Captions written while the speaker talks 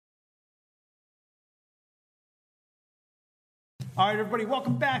All right, everybody,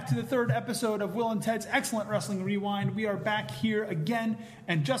 welcome back to the third episode of Will and Ted's Excellent Wrestling Rewind. We are back here again,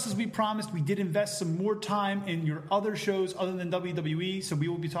 and just as we promised, we did invest some more time in your other shows other than WWE, so we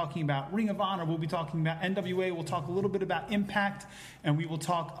will be talking about Ring of Honor, we'll be talking about NWA, we'll talk a little bit about Impact, and we will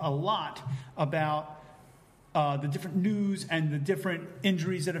talk a lot about the different news and the different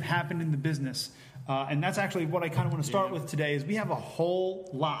injuries that have happened in the business. And that's actually what I kind of want to start with today is we have a whole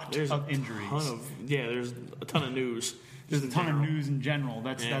lot of injuries. There's a ton of news. There's a ton of news in general.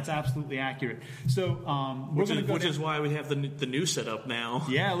 That's absolutely accurate. So which is why we have the new setup now.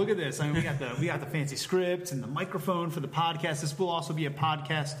 Yeah, look at this. I mean, we got the fancy scripts and the microphone for the podcast. This will also be a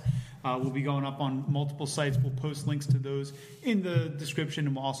podcast. We'll be going up on multiple sites. We'll post links to those in the description,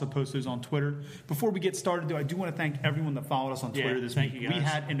 and we'll also post those on Twitter. Before we get started, though, I do want to thank everyone that followed us on Twitter this week. We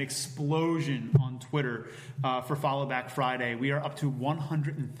had an explosion on Twitter for Follow Back Friday. We are up to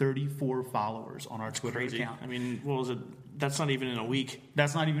 134 followers on our Twitter account. I mean, what was it? That's not even in a week.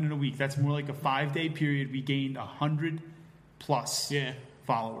 That's not even in a week. That's more like a 5-day period. We gained 100 plus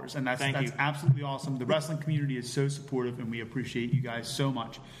followers, and that's absolutely awesome. The wrestling community is so supportive, and we appreciate you guys so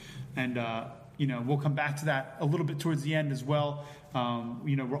much. And we'll come back to that a little bit towards the end as well.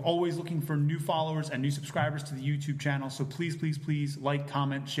 We're always looking for new followers and new subscribers to the YouTube channel. So please like,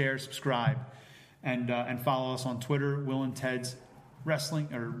 comment, share, subscribe, and follow us on Twitter, Will and Ted's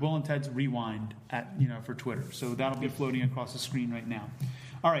Wrestling or Will and Ted's Rewind for Twitter. So that'll be floating across the screen right now.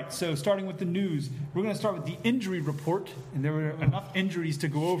 All right, so starting with the news, we're going to start with the injury report, and there were enough injuries to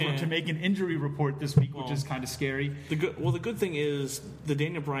go over to make an injury report this week, which is kind of scary. The good thing is the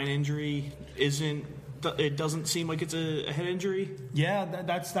Daniel Bryan injury it doesn't seem like it's a head injury. Yeah,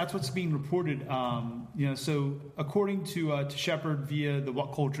 that's what's being reported. So according to Shepard via the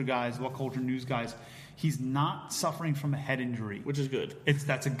What Culture guys, What Culture News guys, he's not suffering from a head injury, which is good.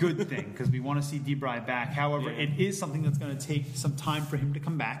 That's a good thing because we want to see D-Bry back. However, it is something that's going to take some time for him to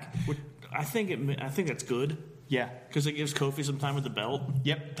come back. I think that's good. Yeah, because it gives Kofi some time with the belt.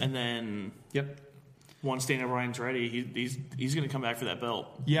 Yep, and then once Daniel Bryan's ready, he's going to come back for that belt.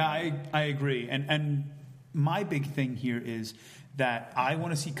 Yeah, I agree. And my big thing here is that I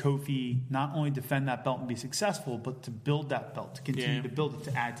want to see Kofi not only defend that belt and be successful, but to build that belt, to continue to build it,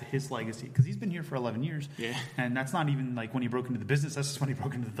 to add to his legacy. Because he's been here for 11 years. Yeah. And that's not even like when he broke into the business. That's just when he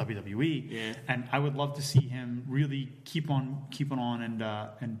broke into the WWE. Yeah. And I would love to see him really keep on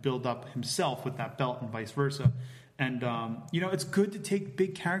and build up himself with that belt and vice versa. And, it's good to take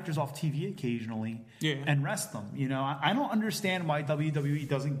big characters off TV occasionally and rest them. I don't understand why WWE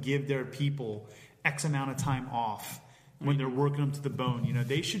doesn't give their people X amount of time off when they're working them to the bone.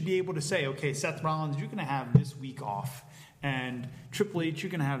 They should be able to say, okay, Seth Rollins, you're going to have this week off. And Triple H, you're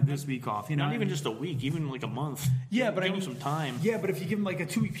going to have this week off. Not even just a week, even like a month. Yeah, but give them some time. Yeah, but if you give them like a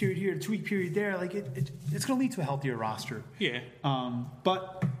 2-week period here, a 2-week period there, like it's going to lead to a healthier roster. Yeah.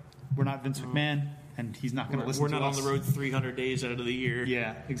 But we're not Vince McMahon, and he's not going to listen to us. We're not on the road 300 days out of the year.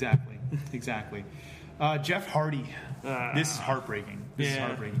 Yeah, exactly. Jeff Hardy. This is heartbreaking. This is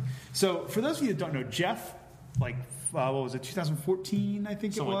heartbreaking. So for those of you that don't know, Jeff, what was it, 2014, I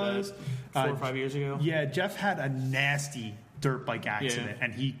think something it was? Like 4 or 5 years ago? Yeah, Jeff had a nasty dirt bike accident,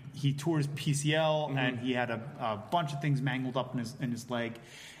 and he tore his PCL, and he had a bunch of things mangled up in his leg.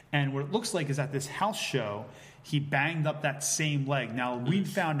 And what it looks like is at this house show, he banged up that same leg. Now, we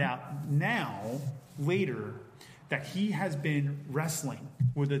found out later, that he has been wrestling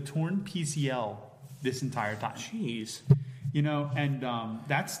with a torn PCL this entire time. Jeez.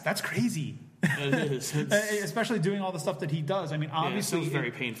 That's crazy. It is. Especially doing all the stuff that he does. I mean, obviously, it was very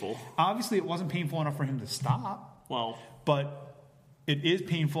painful. Obviously, it wasn't painful enough for him to stop. Well, but it is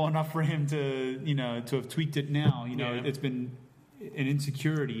painful enough for him to have tweaked it now. It's been an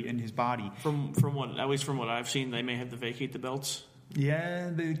insecurity in his body. From what I've seen, they may have to vacate the belts.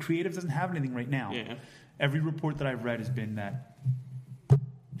 Yeah, the creative doesn't have anything right now. Yeah. Every report that I've read has been that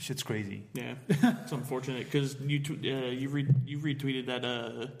shit's crazy. Yeah, it's unfortunate because you retweeted that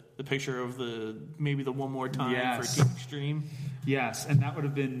the picture of maybe the one more time for Team Extreme. Yes, and that would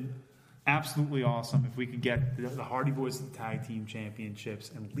have been absolutely awesome if we could get the Hardy Boys to the tag team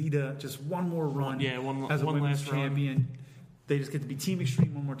championships and Lita just one more run. Yeah, as a one women's last champion. Run. They just get to be Team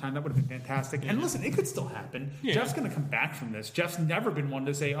Extreme one more time. That would have been fantastic. Yeah. And listen, it could still happen. Yeah. Jeff's going to come back from this. Jeff's never been one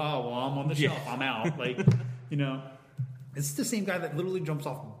to say, "Oh, well, I'm on the shelf. I'm out." It's the same guy that literally jumps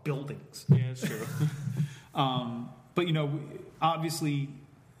off buildings. Yeah, it's true. But obviously,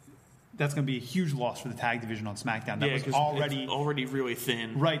 that's going to be a huge loss for the tag division on SmackDown. That was already really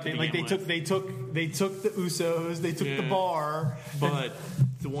thin. Right. They took the Usos. They took the Bar. But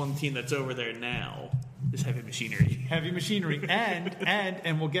the one team that's over there now is Heavy Machinery. Heavy Machinery,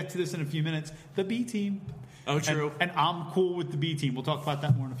 and we'll get to this in a few minutes. The B team. Oh, true. And I'm cool with the B team. We'll talk about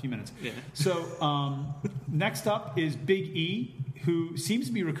that more in a few minutes. Yeah. So next up is Big E, who seems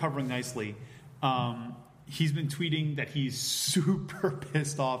to be recovering nicely. He's been tweeting that he's super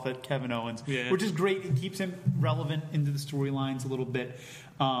pissed off at Kevin Owens, which is great. It keeps him relevant into the storylines a little bit.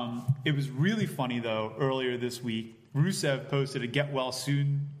 It was really funny, though, earlier this week. Rusev posted a get well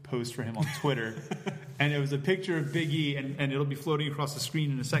soon post for him on Twitter. And it was a picture of Big E, and it'll be floating across the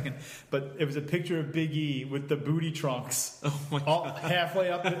screen in a second. But it was a picture of Big E with the booty trunks, halfway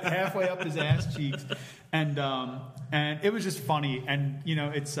up his ass cheeks, and it was just funny. And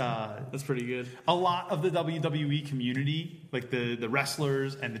it's that's pretty good. A lot of the WWE community, like the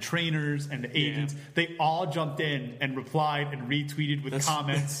wrestlers and the trainers and the agents, they all jumped in and replied and retweeted with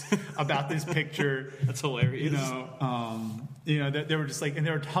comments about this picture. That's hilarious. They were just like, and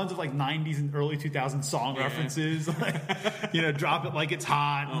there were tons of like 90s and early 2000s song references, like, drop it like it's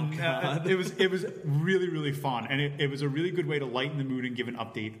hot. Oh, God. It was really, really fun. And it was a really good way to lighten the mood and give an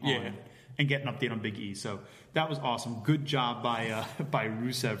update on and get an update on Big E. So that was awesome. Good job by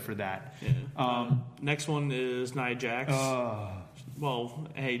Rusev for that. Yeah. Next one is Nia Jax. Well,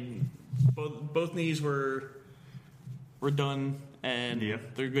 hey, both knees were done and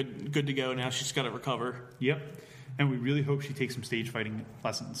they're good to go. Now she's got to recover. Yep. And we really hope she takes some stage fighting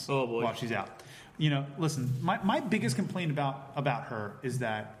lessons while she's out. Listen, my biggest complaint about her is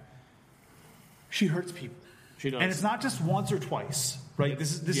that she hurts people. She does. And it's not just once or twice, right?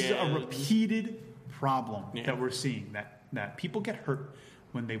 This is a repeated problem that we're seeing, that people get hurt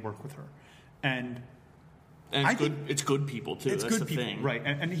when they work with her. And it's good people, too. That's the thing. Right.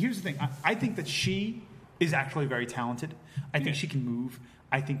 And here's the thing. I think that she is actually very talented. I think she can move.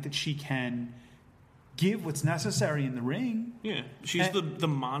 I think that she can give what's necessary in the ring. Yeah, she's the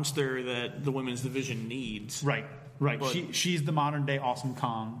monster that the women's division needs. Right. But she's the modern day Awesome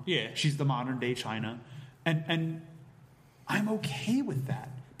Kong. Yeah, she's the modern day China, and I'm okay with that.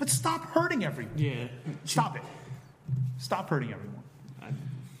 But stop hurting everyone. Yeah, stop it. Stop hurting everyone.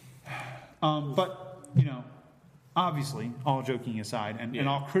 But obviously, all joking aside, and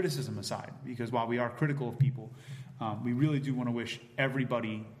all criticism aside, because while we are critical of people, we really do want to wish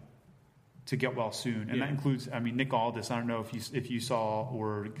everybody to get well soon, and that includes, Nick Aldis. I don't know if you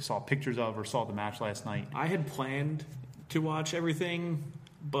saw pictures of or saw the match last night. I had planned to watch everything,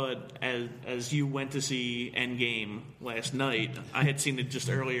 but as you went to see Endgame last night, I had seen it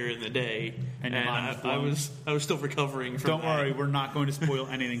just earlier in the day, and I was still recovering from Don't worry, we're not going to spoil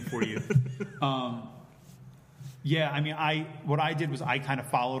anything for you. What I did was I kind of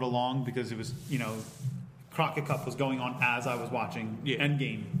followed along because it was Crockett Cup was going on as I was watching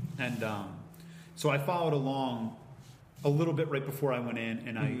Endgame, and so I followed along a little bit right before I went in,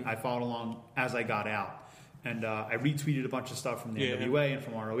 and I followed along as I got out, and I retweeted a bunch of stuff from the NWA and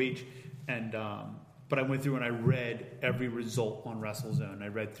from ROH, and but I went through and I read every result on WrestleZone. I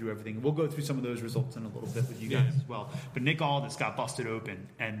read through everything. We'll go through some of those results in a little bit with you guys as well. But Nick Aldis got busted open,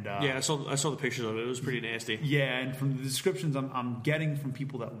 and I saw the pictures of it. It was pretty nasty. Yeah, and from the descriptions I'm getting from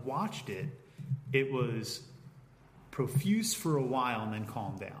people that watched it, it was profuse for a while and then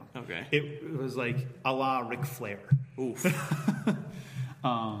calmed down. Okay. It was like a la Ric Flair. Oof.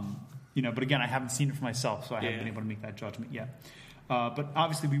 But again, I haven't seen it for myself, so I haven't been able to make that judgment yet. But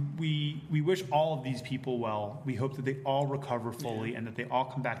obviously, we wish all of these people well. We hope that they all recover fully and that they all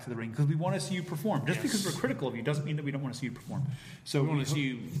come back to the ring because we want to see you perform. Just because we're critical of you doesn't mean that we don't want to see you perform. So we want to see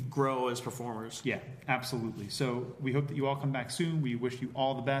you grow as performers. Yeah, absolutely. So we hope that you all come back soon. We wish you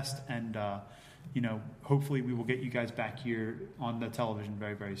all the best, and hopefully we will get you guys back here on the television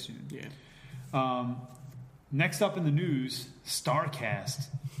very, very soon. Yeah. Next up in the news, StarCast.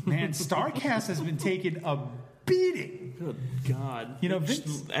 Man, StarCast has been taking a beating. Good God.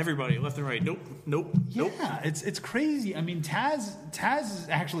 Vince, everybody left and right. Nope. Yeah, it's crazy. Taz is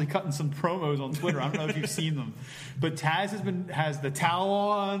actually cutting some promos on Twitter. I don't know if you've seen them, but Taz has the towel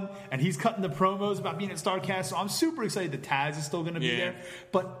on and he's cutting the promos about being at StarCast. So I'm super excited that Taz is still going to be there.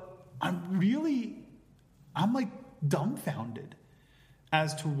 But I'm like dumbfounded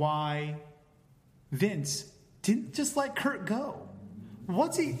as to why Vince didn't just let Kurt go.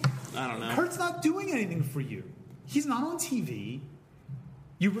 What's he? I don't know. Kurt's not doing anything for you. He's not on TV.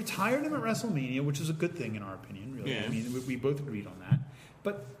 You retired him at WrestleMania, which is a good thing in our opinion, really. Yeah. We both agreed on that.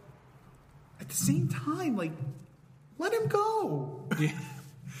 But at the same time, let him go.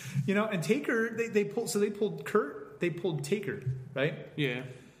 Yeah. And Taker, they pulled Kurt, they pulled Taker, right? Yeah.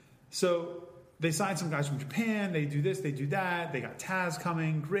 So they signed some guys from Japan. They do this, they do that. They got Taz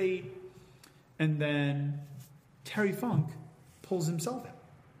coming, great. And then Terry Funk pulls himself out.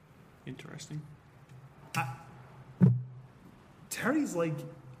 Interesting. Terry's like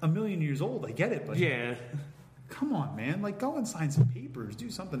a million years old. I get it, but come on, man. Like, go and sign some papers. Do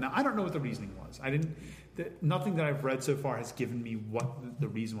something. Now, I don't know what the reasoning was. Nothing that I've read so far has given me what the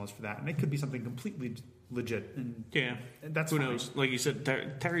reason was for that. And it could be something completely legit. And that's who knows? Like you said,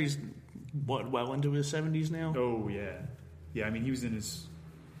 Terry's, well into his 70s now? Oh, yeah. Yeah, I mean, he was in his...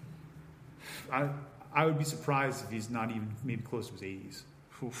 I would be surprised if he's not even maybe close to his 80s.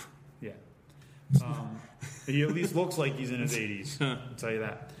 Oof. Yeah. He at least looks like he's in his 80s. I'll tell you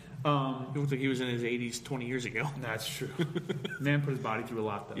that. He looked like he was in his 80s 20 years ago. That's true. Man put his body through a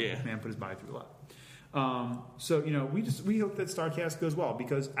lot, though. Yeah. Man put his body through a lot. So, we hope that StarCast goes well,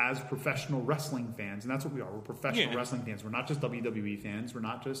 because as professional wrestling fans, and that's what we are, we're professional wrestling fans. We're not just WWE fans. We're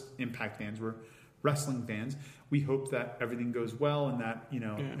not just Impact fans. We're wrestling fans. We hope that everything goes well and that,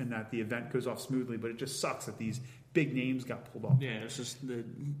 and that the event goes off smoothly, but it just sucks that these big names got pulled off. Yeah, it's just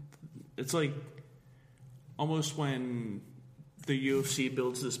it's like almost when the UFC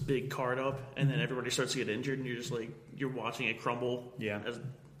builds this big card up and then everybody starts to get injured and you're just like, you're watching it crumble. Yeah.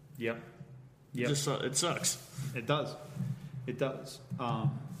 Yep. It sucks. It does. It does.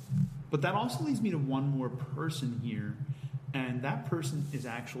 But that also leads me to one more person here, and that person is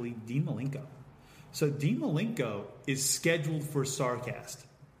actually Dean Malenko. So Dean Malenko is scheduled for StarCast.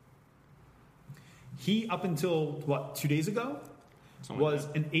 He, up until, 2 days ago, was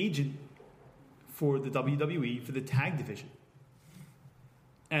an agent for the WWE for the tag division.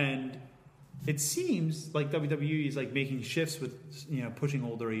 And it seems like WWE is like making shifts with, pushing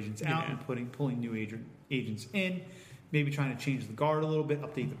older agents out and pulling new agents in, maybe trying to change the guard a little bit,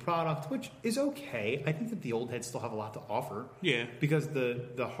 update the product, which is okay. I think that the old heads still have a lot to offer. Yeah. Because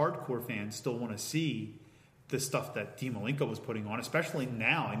the hardcore fans still want to see the stuff that Dean Malenko was putting on, especially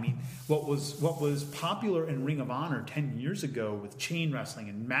now. I mean, what was popular in Ring of Honor 10 years ago with chain wrestling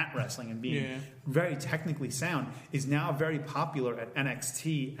and mat wrestling and being very technically sound is now very popular at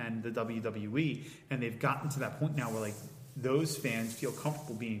NXT and the WWE, and they've gotten to that point now where like those fans feel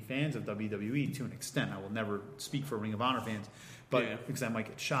comfortable being fans of WWE to an extent. I will never speak for Ring of Honor fans, but because I might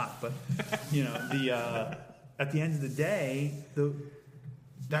get shot. But at the end of the day,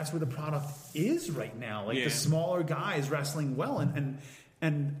 that's where the product is right now. Like the smaller guys wrestling well,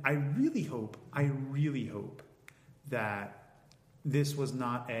 and I really hope that this was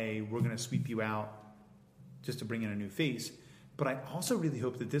not we're going to sweep you out just to bring in a new face. But I also really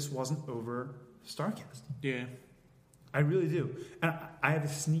hope that this wasn't over StarCast. Yeah. I really do. And I have a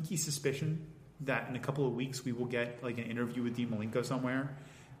sneaky suspicion that in a couple of weeks we will get like an interview with Dean Malenko somewhere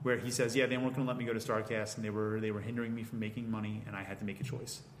where he says, they weren't going to let me go to StarCast and they were hindering me from making money and I had to make a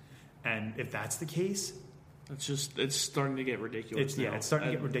choice. And if that's the case, it's starting to get ridiculous. It's starting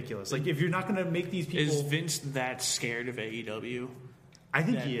to get ridiculous. Like if you're not going to make these people... Is Vince that scared of AEW? I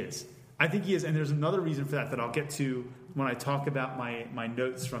think he is. And there's another reason for that I'll get to when I talk about my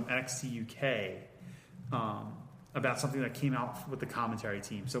notes from NXT UK about something that came out with the commentary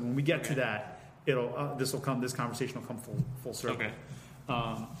team. So when we get to that, this conversation will come full circle. Okay.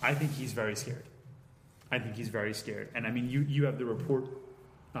 I think he's very scared. And I mean, you have the report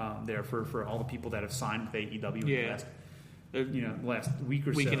there for all the people that have signed with AEW in the last week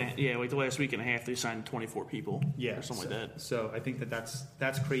or so. Like the last week and a half, they signed 24 people. Yeah, or something like that. So I think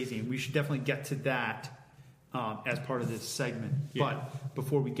that's crazy, and we should definitely get to that as part of this segment. Yeah. But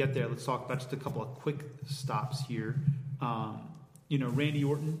before we get there, let's talk about just a couple of quick stops here. Randy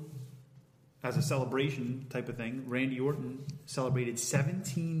Orton, as a celebration type of thing, Randy Orton celebrated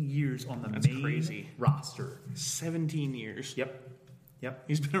 17 years on the main roster. 17 years. Yep.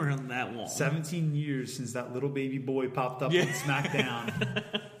 He's been around that long. 17 years since that little baby boy popped up on SmackDown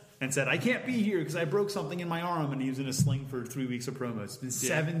and said, I can't be here because I broke something in my arm, and he was in a sling for 3 weeks of promos. It's been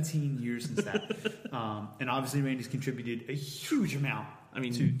 17 years since that. And obviously Randy's contributed a huge amount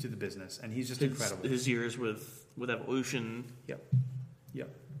to the business, and he's just incredible. His years with Evolution. Yep.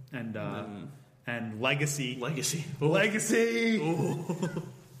 And Legacy. Ooh.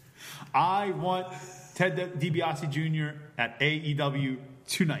 I want Ted DiBiase Jr. at AEW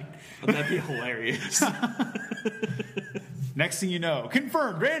tonight. That'd be hilarious. Next thing you know,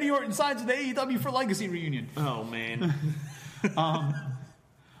 confirmed, Randy Orton signs with AEW for Legacy reunion. Oh, man.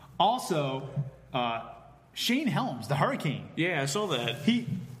 Also, Shane Helms, the Hurricane. Yeah, I saw that.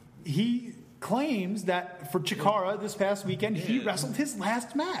 He claims that for Chikara this past weekend, he wrestled his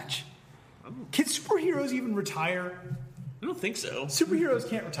last match. Can superheroes even retire? I don't think so. Superheroes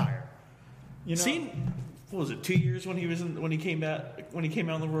can't retire. What was it? 2 years when he came out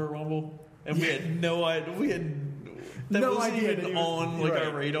in the Royal Rumble, and we had no idea. That wasn't even on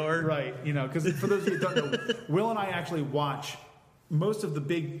our radar, right? Because for those of you who don't know, Will and I actually watch most of the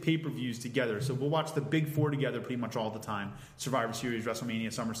big pay-per-views together. So we'll watch the big four together pretty much all the time. Survivor Series, WrestleMania,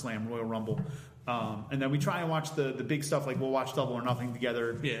 SummerSlam, Royal Rumble. And then we try and watch the big stuff, like we'll watch Double or Nothing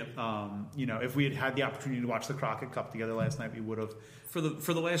together. Yeah. If we had the opportunity to watch the Crockett Cup together last night, we would have. For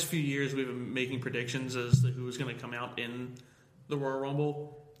the last few years, we've been making predictions as to who was going to come out in the Royal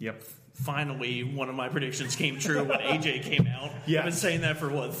Rumble. Yep. Finally, one of my predictions came true when AJ came out. Yeah. I've been saying that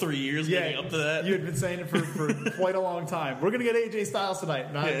for, 3 years leading up to that? You had been saying it for quite a long time. We're going to get AJ Styles tonight.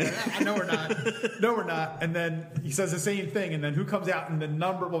 And no, we're not. No, we're not. And then he says the same thing. And then who comes out in the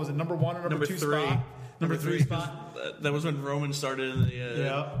number 1 or number 2 3. spot? Number 3 spot. That was when Roman started in the...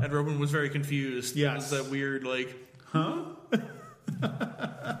 And Roman was very confused. Yes. It was that weird, huh?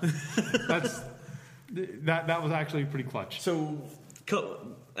 That was actually pretty clutch. So...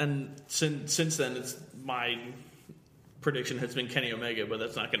 And since then, it's my prediction has been Kenny Omega, but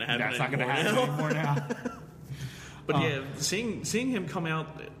that's not going to happen. That's not going to happen anymore now. But seeing him come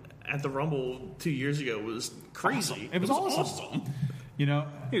out at the Rumble 2 years ago was crazy. Awesome. It was awesome. He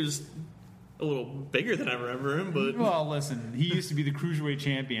was a little bigger than I remember him, but listen, he used to be the cruiserweight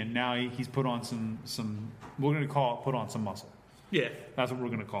champion. Now he's put on some. We're going to call it put on some muscle. Yeah, that's what we're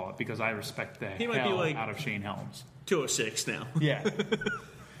going to call it because I respect the hell out of Shane Helms. 206 now. Yeah.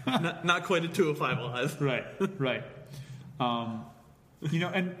 not quite a 205 live. Right.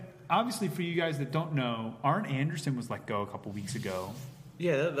 And obviously for you guys that don't know, Arn Anderson was let go a couple weeks ago.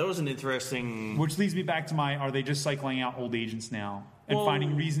 Yeah, that was an interesting... Which leads me back to are they just cycling out old agents now and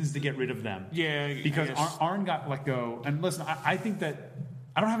finding reasons to get rid of them? Yeah. Because Arn got let go. And listen, I think that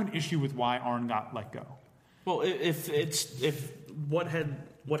I don't have an issue with why Arn got let go. Well, if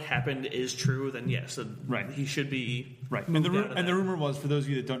what happened is true, then yes, he should be right. And the rumor was, for those of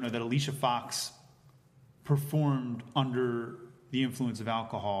you that don't know, that Alicia Fox performed under the influence of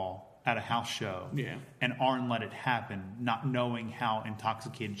alcohol at a house show. Yeah. And Arn let it happen, not knowing how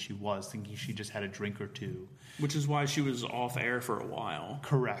intoxicated she was, thinking she just had a drink or two. Which is why she was off air for a while.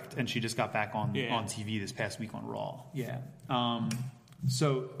 Correct. And she just got back on TV this past week on Raw. Yeah.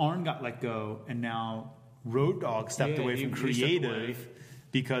 So Arn got let go, and now Road Dogg stepped away from creative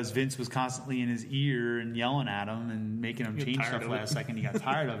because Vince was constantly in his ear and yelling at him and making him change stuff last second. He got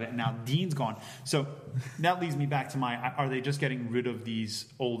tired of it, and now Dean's gone. So that leads me back to are they just getting rid of these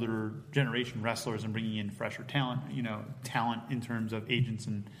older generation wrestlers and bringing in fresher talent, talent in terms of agents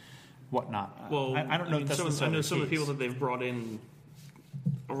and whatnot? Well, I don't know if that's I know some of the people that they've brought in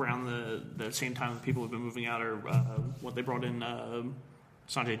around the same time that people have been moving out are what they brought in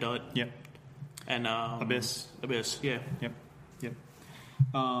Sanjay Dutt. Yep. And Abyss, yeah. Yep.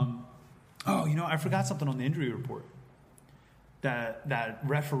 I forgot something on the injury report. That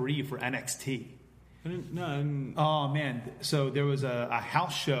referee for NXT. Oh man! So there was a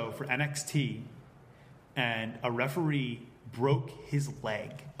house show for NXT, and a referee broke his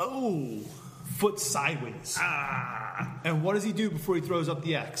leg. Oh, foot sideways. And what does he do before he throws up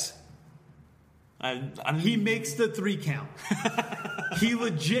the X? He makes the 3 count. He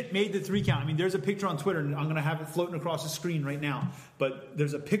legit made the 3 count. I mean, there's a picture on Twitter, and I'm going to have it floating across the screen right now. But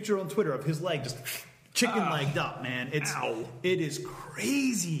there's a picture on Twitter of his leg just chicken-legged up, man. It is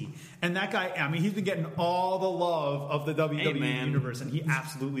crazy. And that guy, I mean, he's been getting all the love of the WWE universe, and he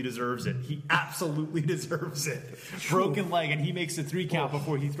absolutely deserves it. He absolutely deserves it. Broken leg, and he makes the 3 count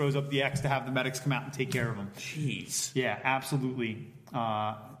before he throws up the X to have the medics come out and take care of him. Jeez. Yeah, absolutely.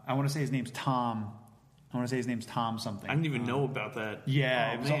 I want to say his name's Tom. Tom something. I didn't even know about that.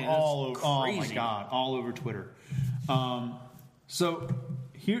 Yeah, it was all over. Oh my God, all over Twitter. So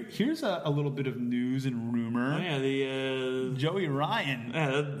here's a little bit of news and rumor. Oh yeah, the Joey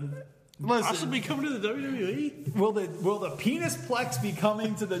Ryan. Possibly coming to the WWE. Will the penis plex be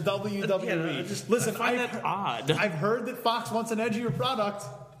coming to the WWE? Listen, I find that odd. I've heard that Fox wants an edgier product.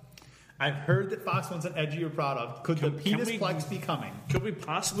 Could the penis plex be coming? Could we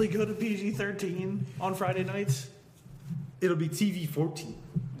possibly go to PG-13 on Friday nights? It'll be TV 14.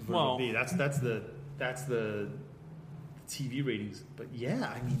 Well, be. That's the TV ratings. But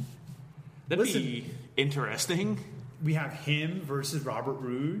yeah, I mean, that'd be interesting. We have him versus Robert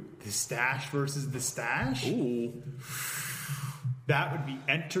Roode, the Stash versus the Stash. Ooh, that would be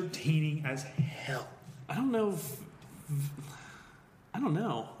entertaining as hell. I don't know. I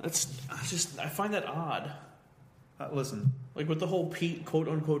find that odd. Listen, like with the whole quote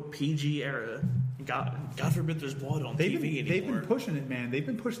unquote PG era, God forbid there's blood on TV anymore. They've been pushing it, man. They've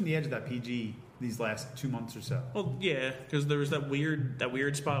been pushing the edge of that PG these last 2 months or so. Well, yeah, because there was that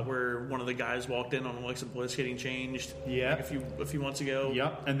weird spot where one of the guys walked in on Alexa Bliss getting changed. Yeah, like a few months ago.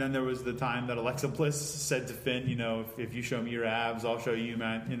 Yep, and then there was the time that Alexa Bliss said to Finn, if you show me your abs, I'll show you,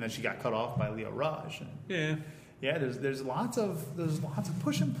 man. And then she got cut off by Leo Rush. Yeah. Yeah, there's lots of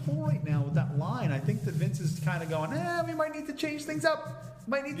push and pull right now with that line. I think that Vince is kind of going, we might need to change things up.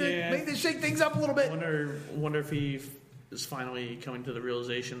 Might need to shake things up a little bit. Wonder if he is finally coming to the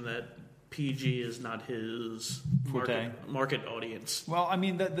realization that PG is not his market audience. Well, I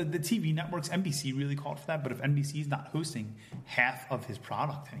mean, the TV networks, NBC really called for that, but if NBC is not hosting half of his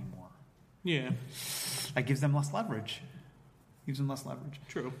product anymore, that gives them less leverage.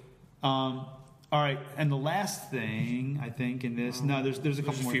 True. All right, and the last thing I think in this, there's a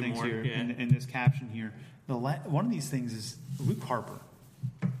couple more things here in this caption here. One of these things is Luke Harper.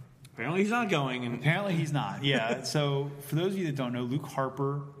 Apparently he's not going. Apparently he's not. Yeah. So for those of you that don't know, Luke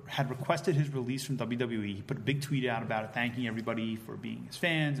Harper had requested his release from WWE. He put a big tweet out about it, thanking everybody for being his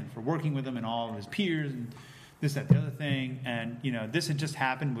fans and for working with him and all of his peers and this, that, the other thing. And this had just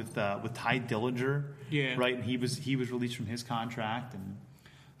happened with Ty Dillinger. Yeah. Right, and he was released from his contract and.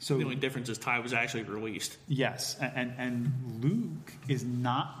 So the only difference is Ty was actually released. Yes, and Luke is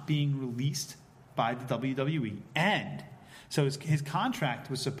not being released by the WWE. And so his contract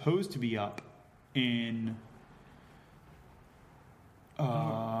was supposed to be up in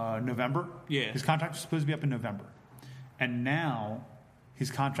November. Yeah. His contract was supposed to be up in November. And now his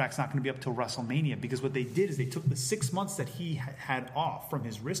contract's not going to be up till WrestleMania because what they did is they took the 6 months that he had off from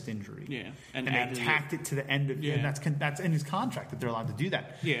his wrist injury, and they tacked it to the end of and that's in his contract that they're allowed to do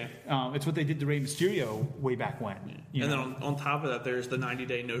that. Yeah, it's what they did to Rey Mysterio way back when. And then on top of that, there's the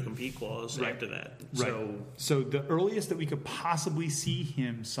 90-day no-compete clause after that. So the earliest that we could possibly see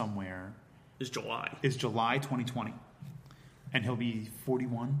him somewhere is July 2020, and he'll be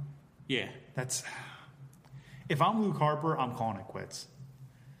 41. Yeah, that's. If I'm Luke Harper, I'm calling it quits.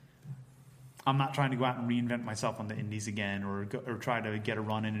 I'm not trying to go out and reinvent myself on the indies again or try to get a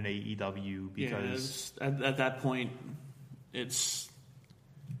run in at AEW because... at that point, it's...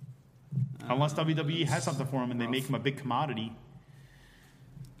 unless WWE has something for him and they make him a big commodity.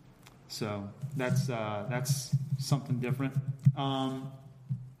 So that's something different. Brock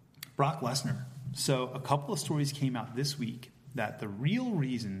Lesnar. So a couple of stories came out this week that the real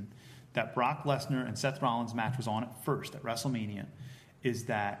reason that Brock Lesnar and Seth Rollins match was on at first at WrestleMania is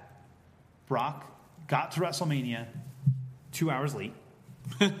that Brock got to WrestleMania 2 hours late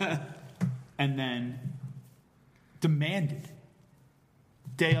and then demanded,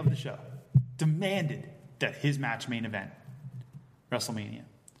 day of the show, that his match main event WrestleMania.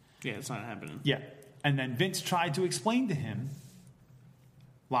 Yeah, it's not happening. Yeah. And then Vince tried to explain to him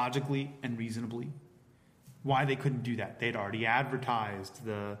logically and reasonably why they couldn't do that. They'd already advertised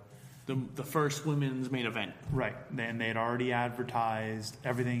the first women's main event. Right. And they had already advertised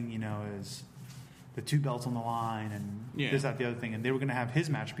everything, as the 2 belts on the line and this, that, the other thing. And they were going to have his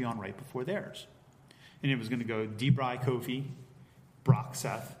match be on right before theirs. And it was going to go D-Bry, Kofi, Brock,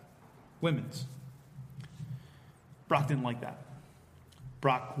 Seth, women's. Brock didn't like that.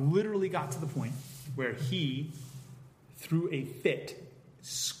 Brock literally got to the point where he threw a fit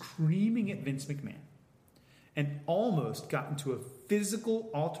screaming at Vince McMahon and almost got into a physical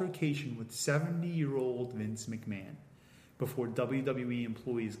altercation with 70-year-old Vince McMahon before WWE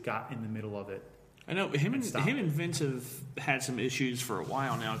employees got in the middle of it. I know him and Vince have had some issues for a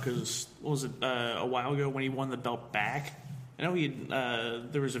while now because what was it a while ago when he won the belt back? I know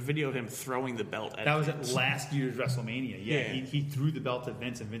there was a video of him throwing the belt at Vince. That was at last year's WrestleMania. Yeah. He threw the belt at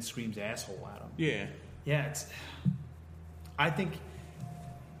Vince and Vince screams asshole at him. Yeah. Yeah, I think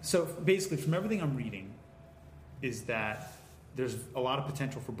so basically from everything I'm reading is that there's a lot of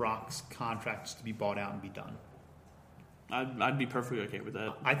potential for Brock's contracts to be bought out and be done. I'd be perfectly okay with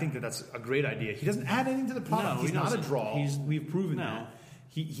that. I think that's a great idea. He doesn't add anything to the product. No, he's not a draw. We've proven that.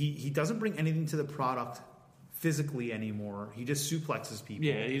 He doesn't bring anything to the product physically anymore. He just suplexes people.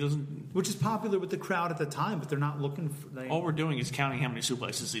 Yeah, he doesn't. Which is popular with the crowd at the time, but they're not looking for... all we're doing is counting how many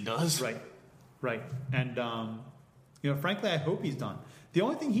suplexes he does. Right. And, frankly, I hope he's done. The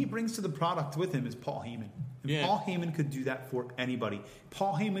only thing he brings to the product with him is Paul Heyman. And Paul Heyman could do that for anybody.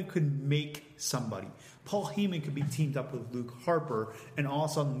 Paul Heyman could make somebody. Paul Heyman could be teamed up with Luke Harper, and all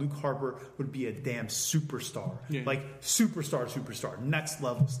of a sudden Luke Harper would be a damn superstar. Yeah. Like, superstar, next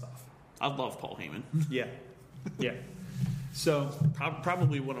level stuff. I love Paul Heyman. Yeah. So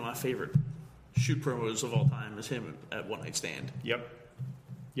probably one of my favorite shoot promos of all time is him at One Night Stand. Yep.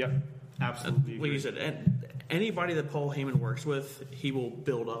 Absolutely. Like you said, anybody that Paul Heyman works with, he will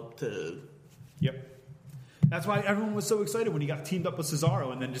build up to... Yep. That's why everyone was so excited when he got teamed up with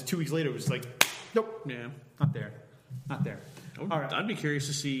Cesaro, and then just 2 weeks later it was like, nope. Yeah. Not there. All right. I'd be curious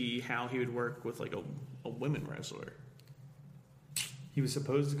to see how he would work with like a women wrestler. He was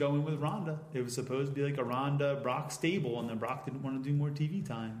supposed to go in with Ronda. It was supposed to be like a Ronda Brock stable, and then Brock didn't want to do more TV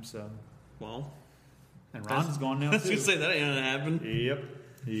time. So, well, And Ronda's gone now, too. I was going to say, that ain't going to happen.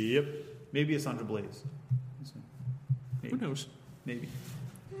 Yep. Maybe it's Sandra Blaze. Who knows? Maybe.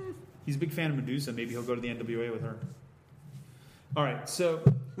 He's a big fan of Medusa. Maybe he'll go to the NWA with her. All right, so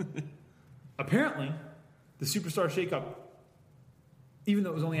apparently the Superstar Shakeup, even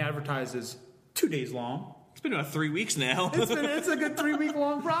though it was only advertised as 2 days long. It's been about 3 weeks now. It's a good 3 week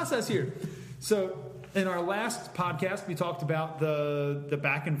long process here. So in our last podcast, we talked about the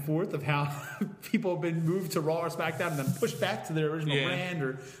back and forth of how people have been moved to Raw or SmackDown and then pushed back to their original brand,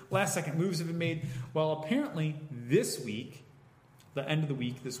 or last second moves have been made. Well, apparently this week, the end of the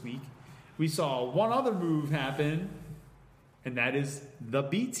week this week, we saw one other move happen, and that is the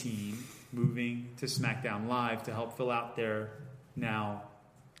B Team moving to SmackDown Live to help fill out their now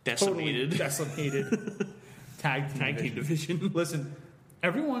decimated tag team division. Listen,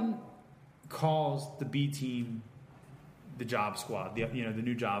 everyone calls the B Team the Job Squad, the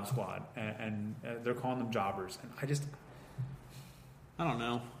new Job Squad, and they're calling them jobbers. And I don't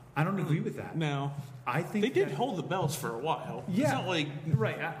know. I don't agree with that. No, I think they did hold the belts for a while. Yeah, it's not like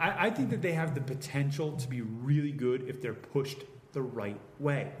right. I think that they have the potential to be really good if they're pushed the right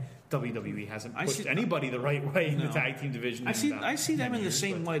way. WWE hasn't pushed anybody the right way in the tag team division. I see them in the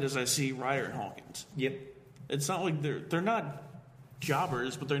same light as I see Ryder and Hawkins. Yep. It's not like they're not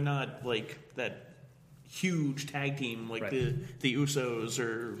jobbers, but they're not like that huge tag team like the Usos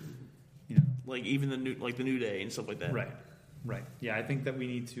or like even the New Day and stuff like that. Right. Yeah, I think that we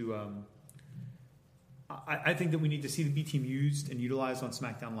need to. I think that we need to see the B Team used and utilized on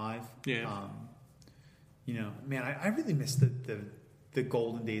SmackDown Live. Yeah. Man, I really miss the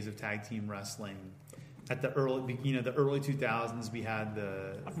golden days of tag team wrestling. At the early 2000s, we had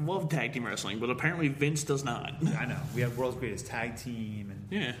I love tag team wrestling, but apparently Vince does not. I know. We had World's Greatest Tag Team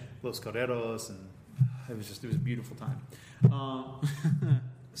and Los Guerreros, and it was a beautiful time.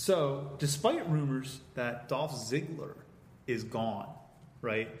 So, despite rumors that Dolph Ziggler is gone,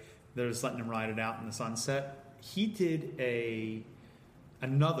 right? They're just letting him ride it out in the sunset. He did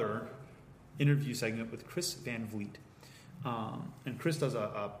another interview segment with Chris Van Vliet. And Chris does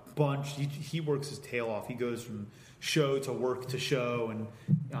a bunch. He works his tail off. He goes from show to work to show, and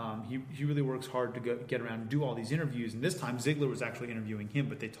he really works hard to get around and do all these interviews. And this time Ziggler was actually interviewing him,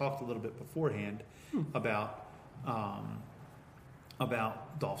 but they talked a little bit beforehand about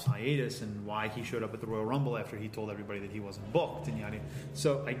Dolph's hiatus and why he showed up at the Royal Rumble after he told everybody that he wasn't booked and yada.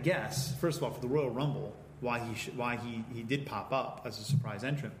 So I guess first of all, for the Royal Rumble, why he did pop up as a surprise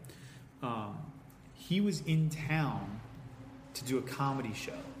entrant. He was in town to do a comedy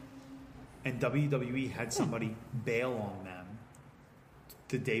show, and WWE had somebody bail on them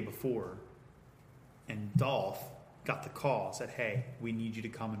the day before, and Dolph got the call, said, "Hey, we need you to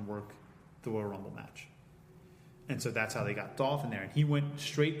come and work the Royal Rumble match." And so that's how they got Dolph in there. And he went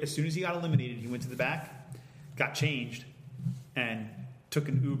straight, as soon as he got eliminated, he went to the back, got changed, and took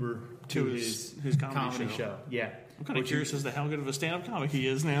an Uber to his comedy show. Yeah. I'm kind of curious as to how good of a stand-up comic he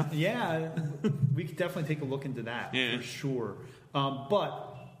is now. Yeah, we could definitely take a look into that for sure.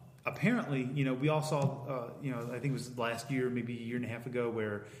 But apparently, we all saw, I think it was last year, maybe a year and a half ago,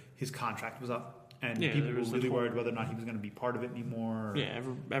 where his contract was up, and people were really worried whether or not he was going to be part of it anymore. Yeah,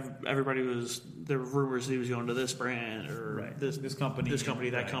 everybody was. There were rumors that he was going to this brand or this company,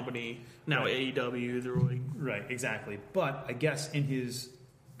 that company. Now AEW, they're like right, exactly. But I guess in his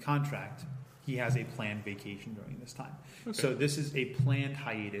contract, he has a planned vacation during this time. Okay. So this is a planned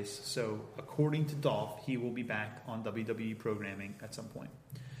hiatus. So according to Dolph, he will be back on WWE programming at some point.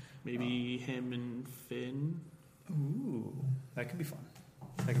 Maybe him and Finn. Ooh, that could be fun.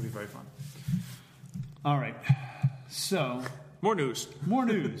 That could be very fun. All right. So more news.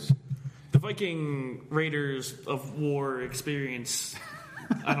 The Viking Raiders of War experience.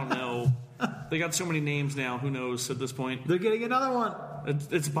 I don't know. They got so many names now. Who knows at this point? They're getting another one.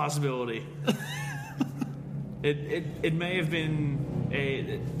 It's a possibility. It may have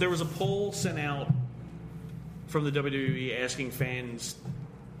been there was a poll sent out from the WWE asking fans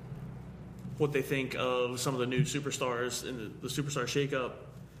what they think of some of the new superstars in the Superstar Shakeup,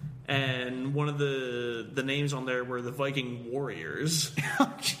 and one of the names on there were the Viking Warriors.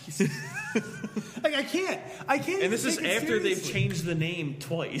 Oh, Jesus. Like I can't. And this is after they've changed the name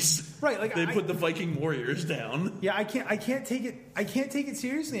twice. Right, like they put the Viking Warriors down. Yeah, I can't take it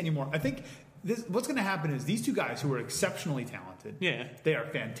seriously anymore. I think what's going to happen is these two guys who are exceptionally talented. Yeah, they are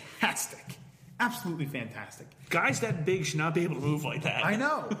fantastic, absolutely fantastic. Guys that big should not be able to move like that. I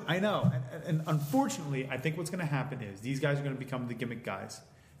know, and unfortunately, I think what's going to happen is these guys are going to become the gimmick guys.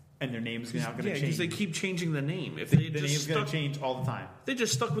 And their name's now going to change. Yeah, because they keep changing the name. If the name's going to change all the time. If they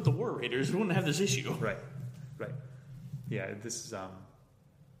just stuck with the War Raiders, we wouldn't have this issue. Right. Yeah, this is...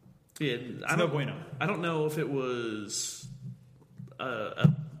 Yeah, no bueno. I don't know if it was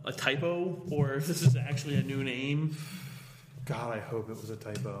a typo or if this is actually a new name. God, I hope it was a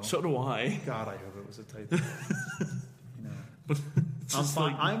typo. So do I. God, I hope it was a typo. I'm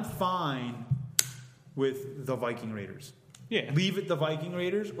fine. I'm fine with the Viking Raiders. Yeah. Leave it the Viking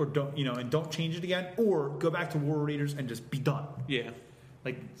Raiders, or don't and don't change it again, or go back to War Raiders and just be done. Yeah.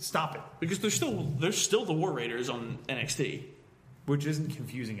 Like, stop it. Because there's still the War Raiders on NXT. Which isn't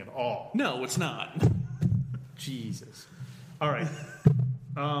confusing at all. No, it's not. Jesus. All right.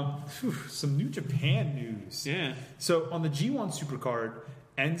 Some New Japan news. Yeah. So on the G1 Supercard,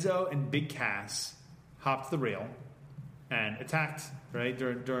 Enzo and Big Cass hopped the rail and attacked, right,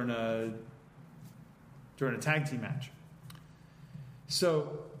 during a tag team match.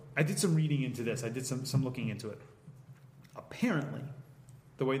 So I did some reading into this. I did some looking into it. Apparently,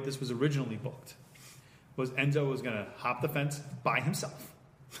 the way this was originally booked was Enzo was going to hop the fence by himself,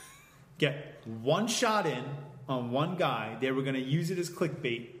 get one shot in on one guy. They were going to use it as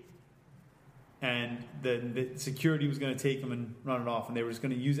clickbait, and the security was going to take him and run it off, and they were just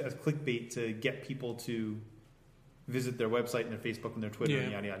going to use it as clickbait to get people to visit their website and their Facebook and their Twitter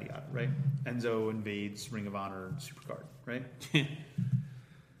and yada, yada, yada, right? Enzo invades Ring of Honor Supercard, right?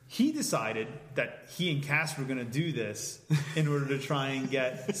 He decided that he and Cass were going to do this in order to try and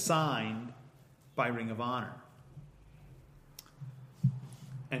get signed by Ring of Honor.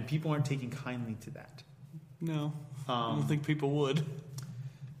 And people aren't taking kindly to that. No. I don't think people would.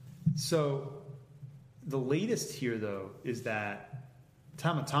 So the latest here, though, is that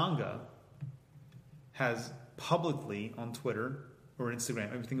Tama Tonga has publicly on Twitter or Instagram,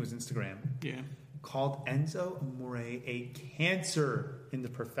 I think it was Instagram, called Enzo Amore a cancer in the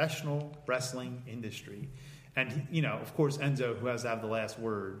professional wrestling industry. And, of course, Enzo, who has to have the last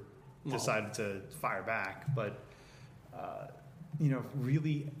word, decided to fire back. But,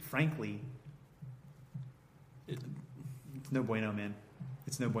 really, frankly, it's no bueno, man.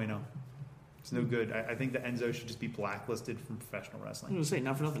 It's no bueno. It's no good. I think that Enzo should just be blacklisted from professional wrestling. I was going to say,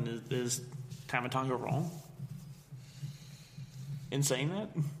 not for nothing, is Tama Tonga wrong in saying that?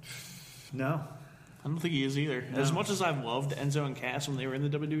 No. I don't think he is either. No. As much as I've loved Enzo and Cass when they were in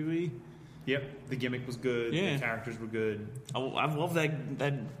the WWE. Yep, the gimmick was good. Yeah. The characters were good. I've loved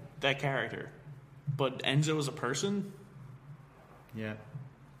that character. But Enzo as a person? Yeah.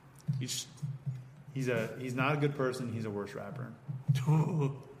 He's not a good person. He's a worse rapper.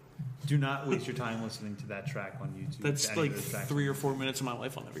 Do not waste your time listening to that track on YouTube. That's like 3 or 4 minutes of my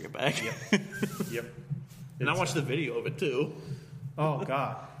life I'll never get back. Yep. And I watched the video of it too. Oh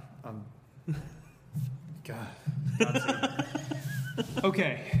God. God.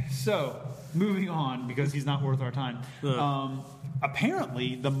 Okay, so moving on because he's not worth our time.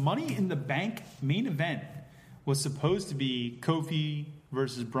 Apparently, the Money in the Bank main event was supposed to be Kofi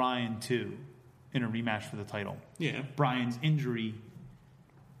versus Bryan 2 in a rematch for the title. Yeah. Bryan's injury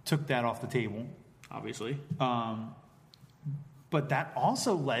took that off the table. Obviously. But that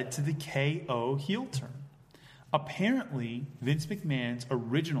also led to the KO heel turn. Apparently, Vince McMahon's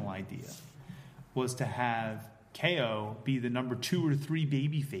original idea was to have KO be the number 2 or 3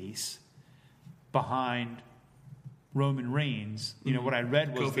 babyface behind Roman Reigns. What I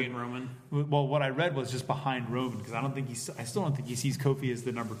read was Kofi and Roman. Well, what I read was just behind Roman because I still don't think he sees Kofi as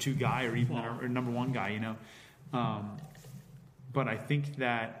the number 2 guy or even or number 1 guy. But I think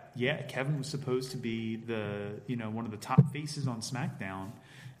that Kevin was supposed to be the one of the top faces on SmackDown,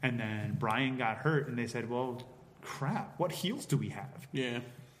 and then Bryan got hurt, and they said, "Well, crap, what heels do we have?" Yeah.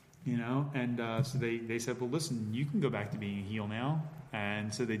 So they said, well, listen, you can go back to being a heel now.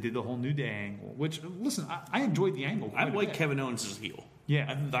 And so they did the whole New Day angle, which, listen, I enjoyed the angle. I like Kevin Owens as a heel.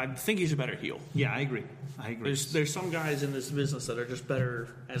 Yeah. I think he's a better heel. Yeah, I agree. There's some guys in this business that are just better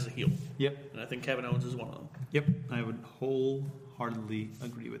as a heel. Yep. And I think Kevin Owens is one of them. Yep. I would wholeheartedly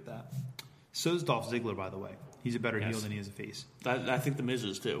agree with that. So is Dolph Ziggler, by the way. He's a better heel than he is a face. I think The Miz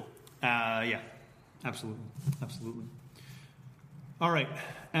is, too. Yeah. Absolutely. All right.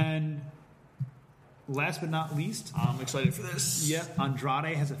 And last but not least, I'm excited for this. Yeah,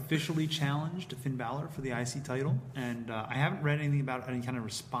 Andrade has officially challenged Finn Balor for the IC title, and I haven't read anything about any kind of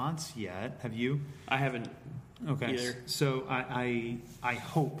response yet. Have you? I haven't. Okay. Either. So I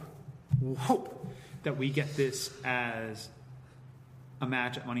hope that we get this as a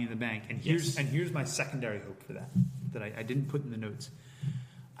match at Money in the Bank, and here's my secondary hope for that I didn't put in the notes.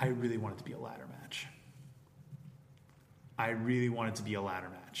 I really want it to be a ladder match.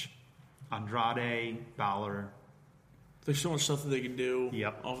 Andrade, Balor. There's so much stuff that they can do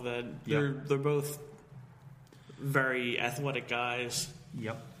off that. They're both very athletic guys.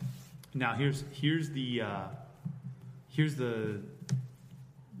 Yep. Now here's the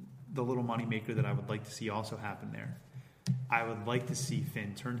the little moneymaker that I would like to see also happen there. I would like to see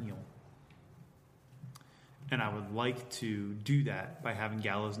Finn turn heel. And I would like to do that by having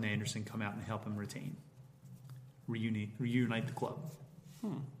Gallows and Anderson come out and help him retain. Reunite the club.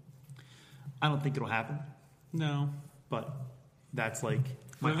 I don't think it'll happen. No. But that's like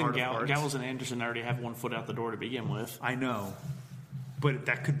my heart of hearts. Gallows and Anderson already have one foot out the door to begin with. I know. But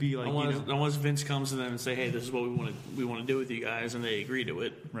that could be like, unless Vince comes to them and say, "Hey, this is what we want to do with you guys," and they agree to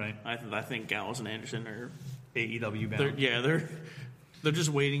it. Right. I think Gallows and Anderson are AEW bound. They're just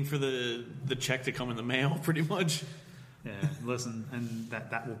waiting for the check to come in the mail, pretty much. Yeah. Listen, and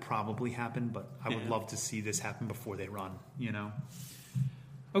that will probably happen, but I would love to see this happen before they run.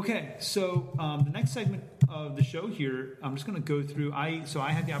 Okay, so the next segment of the show here, I'm just going to go through. I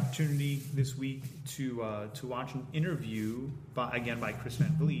had the opportunity this week to watch an interview by Chris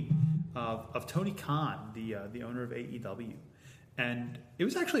Van Vliet of Tony Khan, the owner of AEW, and it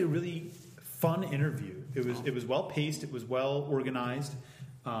was actually a really fun interview. It was well paced. It was well organized.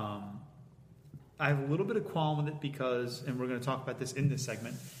 I have a little bit of qualm with it because, and we're going to talk about this in this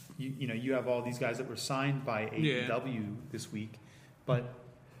segment. You have all these guys that were signed by AEW this week, but.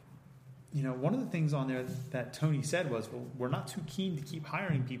 One of the things on there that Tony said was, well, we're not too keen to keep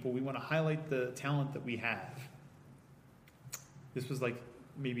hiring people. We want to highlight the talent that we have. This was like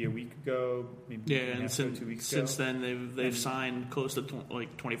maybe a week ago, maybe 2 weeks ago. Since then, they've signed close to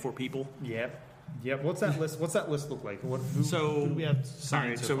 24 people. Yep. What's that list? What's that list look like? Who do we have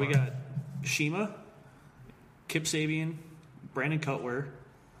signed? So we got Shima, Kip Sabian, Brandon Cutler,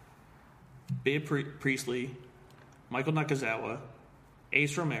 Bea Priestley, Michael Nakazawa,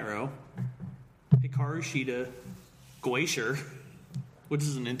 Ace Romero, Hikaru Shida, Glacier, which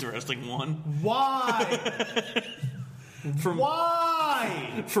is an interesting one. Why?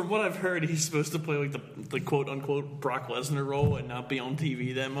 Why? From what I've heard, he's supposed to play like the quote unquote Brock Lesnar role and not be on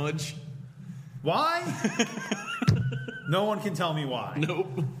TV that much. Why? No one can tell me why.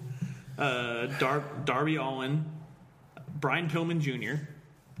 Nope. Darby Allin, Brian Pillman Jr.,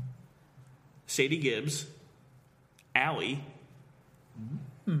 Sadie Gibbs, Allie.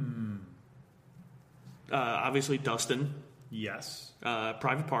 Obviously Dustin. Yes.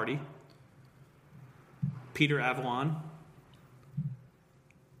 Private Party. Peter Avalon.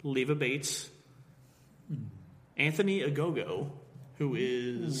 Leva Bates. Anthony Ogogo, who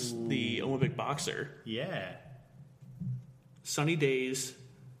is the Olympic boxer. Yeah. Sunny Days.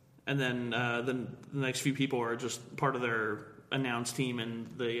 And then the next few people are just part of their announced team and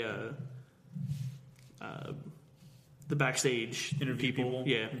the backstage interview people.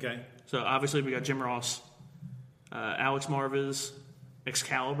 Yeah. Okay. So obviously we got Jim Ross, Alex Marvez,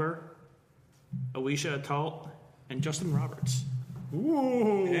 Excalibur, Alicia Atalt, and Justin Roberts.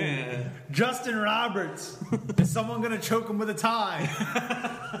 Ooh. Yeah. Justin Roberts. Is someone going to choke him with a tie?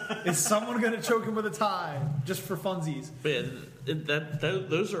 Is someone going to choke him with a tie? Just for funsies. But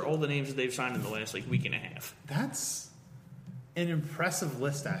those are all the names that they've signed in the last week and a half. That's an impressive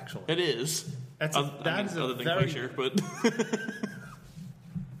list, actually. It is. Other than Glacier, but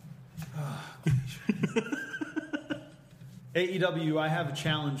AEW, I have a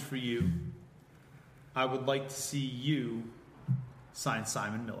challenge for you. I would like to see you sign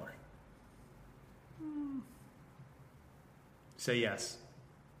Simon Miller. Say yes.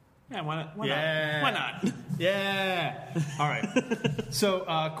 Yeah, why not? Yeah. Why not? Yeah. All right.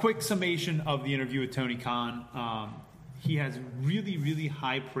 So, quick summation of the interview with Tony Khan. He has really, really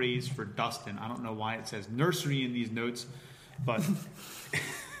high praise for Dustin. I don't know why it says nursery in these notes, but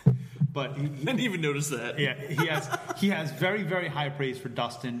but I didn't even notice that. Yeah, he has very, very high praise for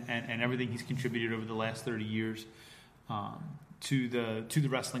Dustin and everything he's contributed over the last 30 years to the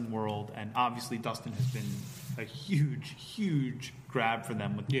wrestling world. And obviously, Dustin has been a huge, huge grab for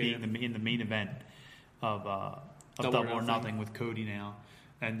them with being in the main event of Double or Nothing with Cody now.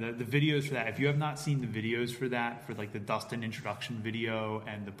 And the videos for that, if you have not seen the videos for that, for like the Dustin introduction video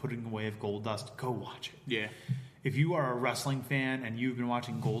and the putting away of Goldust, go watch it. Yeah. If you are a wrestling fan and you've been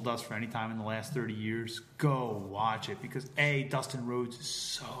watching Goldust for any time in the last 30 years, go watch it. Because Dustin Rhodes is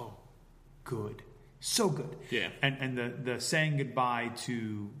so good. So good. Yeah. And the saying goodbye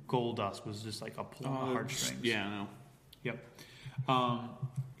to Goldust was just like a pull on the heartstrings. Yeah, I know.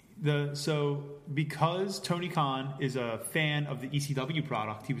 Yep. So because Tony Khan is a fan of the ECW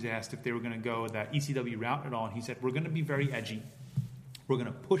product, he was asked if they were going to go that ECW route at all, and he said, we're going to be very edgy. We're going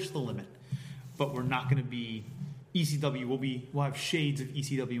to push the limit, but we're not going to be ECW. We'll have shades of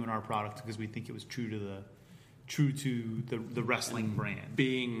ECW in our product because we think it was true to the wrestling brand.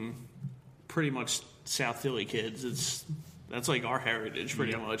 Being pretty much South Philly kids, that's like our heritage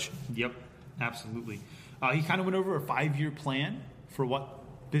pretty much. Yep, absolutely. He kind of went over a 5-year plan for what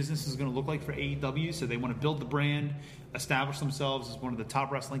business is going to look like for AEW. So they want to build the brand, establish themselves as one of the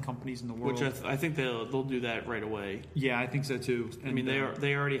top wrestling companies in the world. Which I think they'll do that right away. Yeah, I think so too. And, I mean,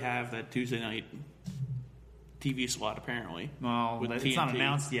 they already have that Tuesday night TV slot apparently. Well, it's TNT. Not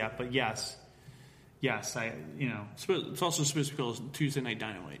announced yet, but yes, it's also supposed to be called Tuesday Night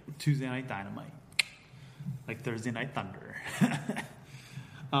Dynamite. Tuesday Night Dynamite, like Thursday Night Thunder.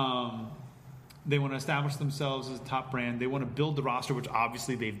 They want to establish themselves as a top brand. They want to build the roster, which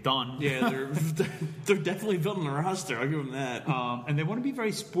obviously they've done. Yeah, they're definitely building the roster. I'll give them that. And they want to be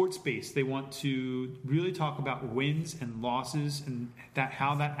very sports-based. They want to really talk about wins and losses and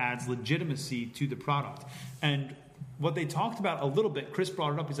how that adds legitimacy to the product. And what they talked about a little bit, Chris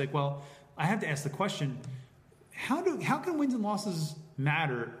brought it up. He's like, well, I have to ask the question, how can wins and losses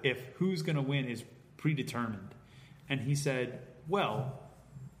matter if who's going to win is predetermined? And he said, well,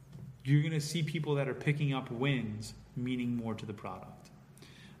 you're going to see people that are picking up wins meaning more to the product.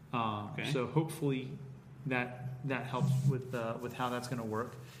 So hopefully that helps with how that's going to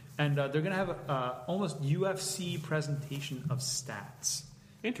work. And they're going to have almost UFC presentation of stats.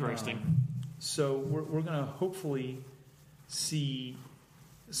 Interesting. So we're going to hopefully see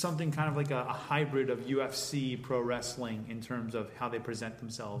something kind of like a hybrid of UFC pro wrestling in terms of how they present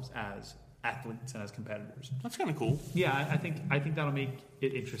themselves as athletes and as competitors. That's kind of cool. Yeah, I think that'll make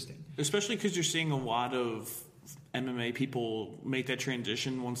it interesting. Especially because you're seeing a lot of MMA people make that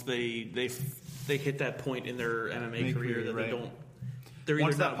transition once they hit that point in their MMA career that right. They don't. They're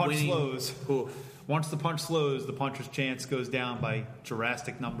once either that not punch winning, slows. Once the punch slows, the puncher's chance goes down by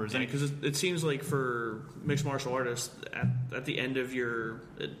drastic numbers. Because it seems like for mixed martial artists, at the end of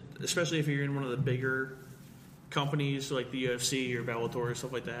especially if you're in one of the bigger companies like the UFC or Bellator or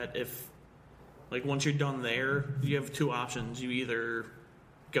stuff like that, once you're done there, you have two options. You either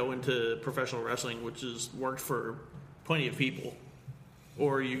go into professional wrestling, which has worked for plenty of people,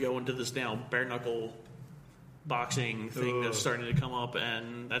 or you go into this now bare knuckle boxing thing that's starting to come up,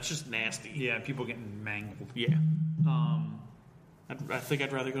 and that's just nasty. Yeah, people getting mangled. Yeah. I think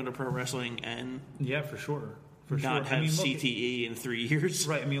I'd rather go into pro wrestling and for sure. Not have CTE in 3 years.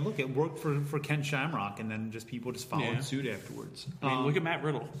 Right. I mean, look, it worked for Ken Shamrock, and then just people just followed suit afterwards. I mean, look at Matt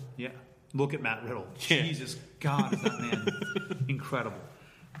Riddle. Yeah. Look at Matt Riddle. Yeah. Jesus God, is that man incredible.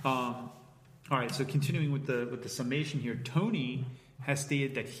 All right, so continuing with the summation here, Tony has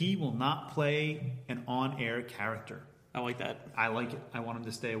stated that he will not play an on-air character. I like that. I like it. I want him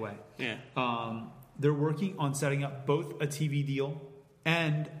to stay away. Yeah. They're working on setting up both a TV deal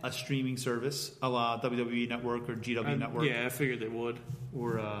and a streaming service, a la WWE Network or GW Network. Yeah, I figured they would.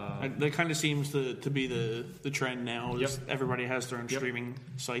 Or that kind of seems to be the trend now. Is everybody has their own streaming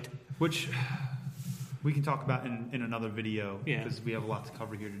site, which we can talk about in another video because we have a lot to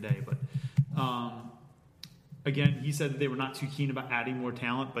cover here today. But again, he said that they were not too keen about adding more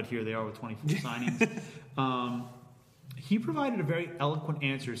talent, but here they are with 24 signings. He provided a very eloquent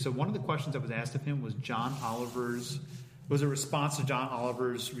answer. So one of the questions that was asked of him was was a response to John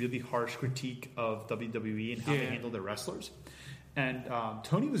Oliver's really harsh critique of WWE and how they handle their wrestlers. And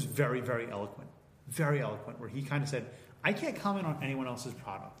Tony was very, very eloquent, where he kind of said, I can't comment on anyone else's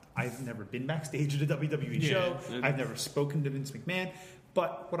product. I've never been backstage at a WWE show. I've never spoken to Vince McMahon.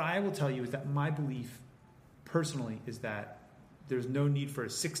 But what I will tell you is that my belief personally is that there's no need for a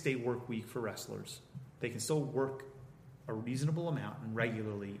 6-day work week for wrestlers. They can still work a reasonable amount and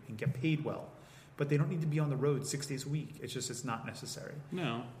regularly and get paid well. But they don't need to be on the road 6 days a week. It's not necessary.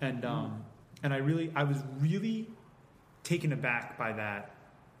 No. And I was really taken aback by that.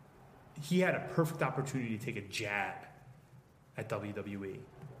 He had a perfect opportunity to take a jab at WWE,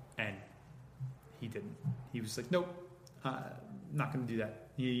 and he didn't. He was like, nope, not going to do that.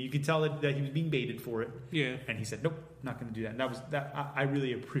 You could tell that he was being baited for it. Yeah. And he said, nope, not going to do that. And I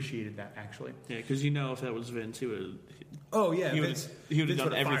really appreciated that, actually. Yeah, because if that was Vince, he would. Oh yeah, he would have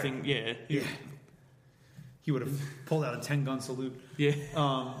done everything. Fired. Yeah. He would have pulled out a 10-gun salute. Yeah.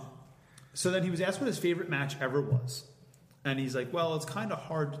 So then he was asked what his favorite match ever was. And he's like, well, it's kind of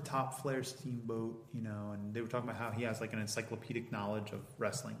hard to top Flair Steamboat, and they were talking about how he has like an encyclopedic knowledge of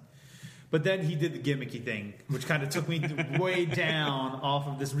wrestling. But then he did the gimmicky thing, which kind of took me way down off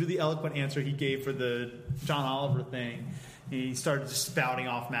of this really eloquent answer he gave for the John Oliver thing. He started just spouting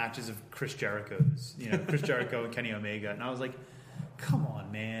off matches of Chris Jericho's, Chris Jericho and Kenny Omega. And I was like, come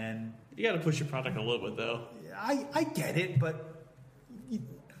on, man. You got to push your product a little bit, though. I get it, but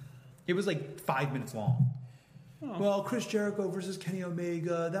it was like 5 minutes long. Oh. Well, Chris Jericho versus Kenny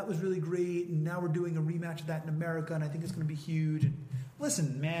Omega, that was really great, and now we're doing a rematch of that in America, and I think it's going to be huge. And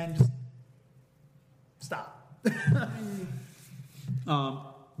listen, man, just stop.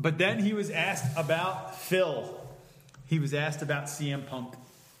 But then he was asked about Phil. He was asked about CM Punk,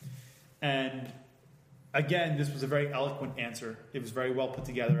 And again, this was a very eloquent answer. It was very well put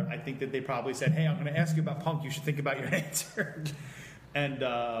together. I think that they probably said, "Hey, I'm going to ask you about Punk. You should think about your answer."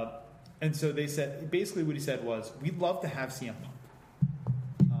 And so they said, basically what he said was, "We'd love to have CM Punk."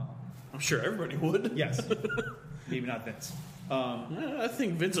 I'm sure everybody would. Yes. Maybe not Vince. I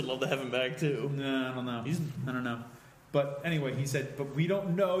think Vince would love to have him back too. No, I don't know. I don't know. But anyway, he said, "But we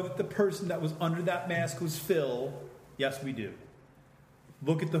don't know that the person that was under that mask was Phil." Yes, we do.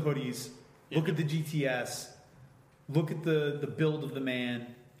 Look at the hoodies. Yeah. Look at the GTS. Look at the build of the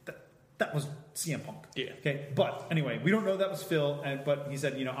man. That was CM Punk. Yeah. Okay. But anyway, we don't know that was Phil. But he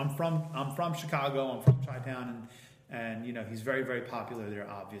said, I'm from Chicago. I'm from Chi-Town, and he's very, very popular there,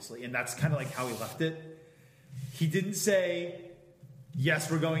 obviously. And that's kind of like how he left it. He didn't say, "Yes,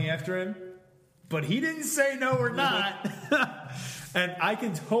 we're going after him," but he didn't say, "No, we're not." And I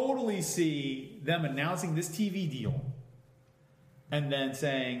can totally see them announcing this TV deal and then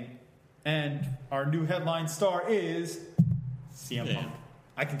saying, "And our new headline star is CM Punk."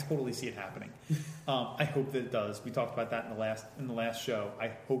 I can totally see it happening. I hope that it does. We talked about that in the last show.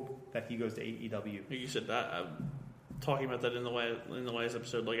 I hope that he goes to AEW. You said that. Talking about that in the last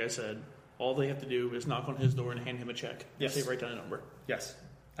episode, like I said, all they have to do is knock on his door and hand him a check. Yes. Say, write down a number. Yes,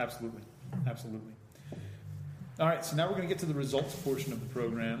 absolutely. Absolutely. All right, so now we're going to get to the results portion of the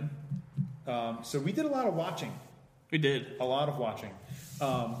program. So we did a lot of watching. We did. A lot of watching.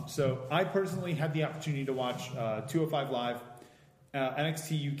 So I personally had the opportunity to watch 205 Live,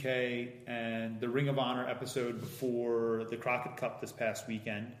 NXT UK, and the Ring of Honor episode before the Crockett Cup this past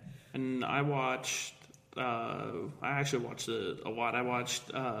weekend. And I watched... I actually watched a lot. I watched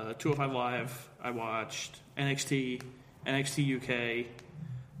 205 Live. I watched NXT UK,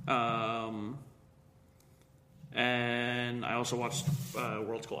 and I also watched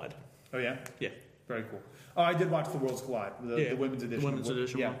Worlds Collide. Oh yeah, yeah, very cool. Oh, I did watch the Worlds Collide, the women's edition. The women's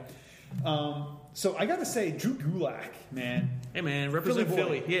edition. Yeah. So I got to say, Drew Gulak, man. Hey man, represent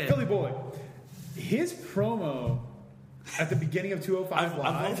Philly. Yeah, Philly boy. His promo at the beginning of 205 Live.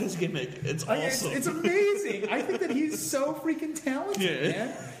 I love his gimmick. It's awesome. It's amazing. I think that he's so freaking talented,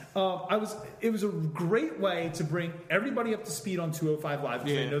 man. It was a great way to bring everybody up to speed on 205 Live,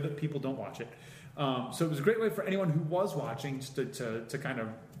 because I know that people don't watch it. So it was a great way for anyone who was watching just to kind of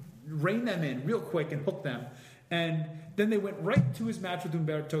rein them in real quick and hook them. And then they went right to his match with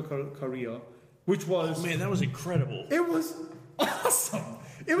Humberto Carrillo, which was... Oh, man, that was incredible. It was awesome.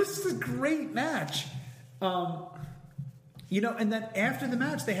 It was just a great match. And then after the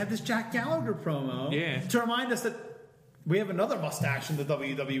match, they had this Jack Gallagher promo to remind us that we have another mustache in the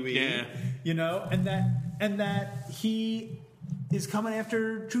WWE. Yeah. And that he is coming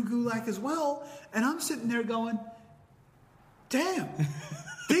after Drew Gulak as well. And I'm sitting there going, damn,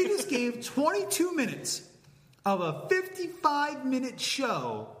 they just gave 22 minutes of a 55-minute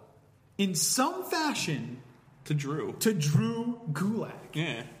show in some fashion to Drew Gulak.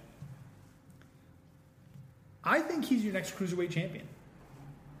 Yeah. I think he's your next Cruiserweight champion.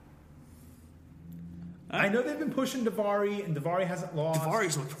 I know they've been pushing Daivari, and Daivari hasn't lost.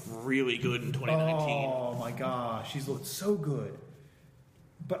 Daivari's looked really good in 2019. Oh, my gosh. He's looked so good.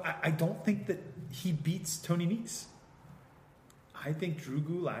 But I don't think that he beats Tony Nese. I think Drew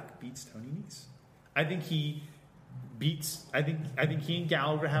Gulak beats Tony Nese. I think he and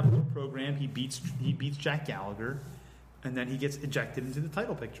Gallagher have a little program. He beats Jack Gallagher, and then he gets ejected into the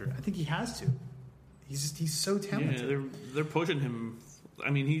title picture. I think he has to. He's so talented. Yeah, they're pushing him.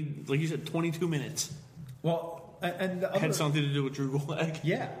 I mean, he, like you said, 22 minutes. Well, and had something to do with Drew Gulak.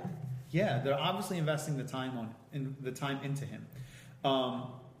 Yeah, they're obviously investing the time into him.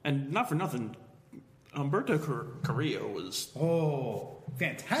 And not for nothing, Humberto Carrillo was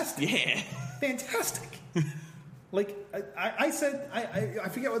fantastic. Yeah, fantastic. Like I said, I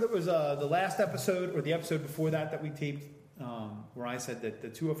forget whether it was the last episode or the episode before that we taped, where I said that the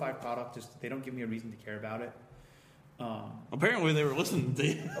 205 product they don't give me a reason to care about it. Apparently they were listening to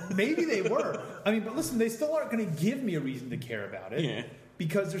you. Maybe they were. I mean, but listen, they still aren't going to give me a reason to care about it. Yeah.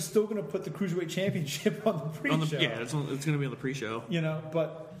 Because they're still going to put the Cruiserweight Championship on the pre-show. It's going to be on the pre-show.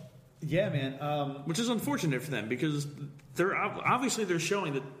 But yeah, man. Which is unfortunate for them, because they're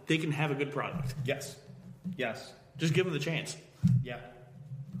showing that they can have a good product. Yes. Just give them the chance. Yeah.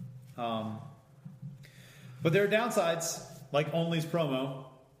 But there are downsides, like Only's promo.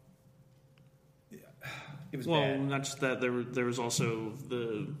 It was bad. Not just that. There was also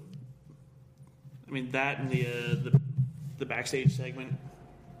that and the backstage segment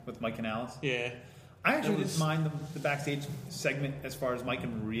with Mike Canales. Yeah, I actually didn't mind the backstage segment as far as Mike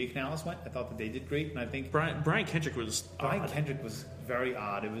and Maria Canales went. I thought that they did great, and I think Brian Kendrick was very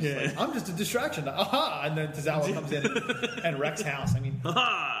odd. It was like, I'm just a distraction. Aha! And then Tozawa comes in and wrecks house. I mean,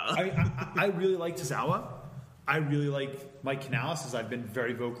 aha! I really like Tozawa. I really like Mike Canales, as I've been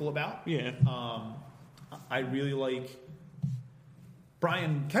very vocal about. Yeah. I really like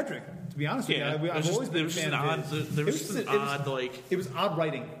Brian Kedrick, to be honest with you. I've always been a fan of his. There was just an odd, It was odd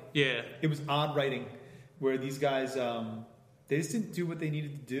writing. Yeah. It was odd writing where these guys, they just didn't do what they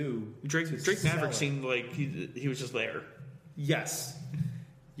needed to do. Drake Maverick seemed like he was just there. Yes.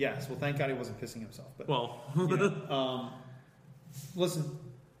 Well, thank God he wasn't pissing himself. But, listen,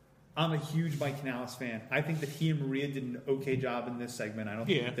 I'm a huge Mike Canales fan. I think that he and Maria did an okay job in this segment. I don't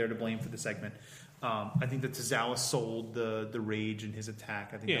think that they're to blame for the segment. I think that Tozawa sold the rage in his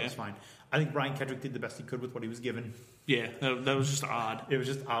attack. I think that was fine. I think Brian Kedrick did the best he could with what he was given. Yeah, that was just odd. It was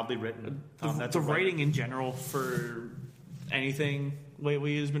just oddly written. The writing in general for anything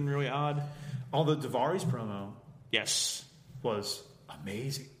lately has been really odd. Although Daivari's promo was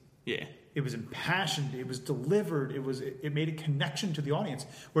amazing. Yeah. It was impassioned. It was delivered. It made a connection to the audience.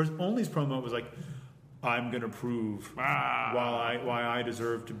 Whereas Only's promo was like, I'm going to prove why I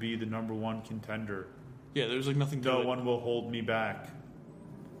deserve to be the number one contender. Yeah, there was like nothing to it. No one will hold me back.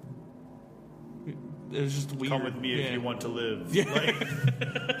 It was just weird. Come with me if you want to live. Yeah.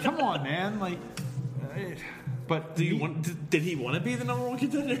 Like, come on, man. Like, but did he want to be the number one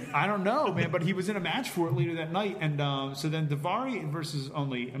contender? I don't know, man. But he was in a match for it later that night, and so then Daivari versus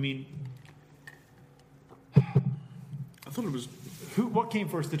Only. I mean, I thought it was what came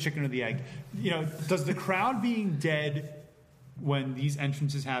first, the chicken or the egg? You know, does the crowd being dead when these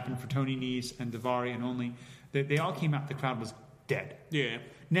entrances happened for Tony Nese and Daivari and Only? They all came out. The crowd was dead. Yeah.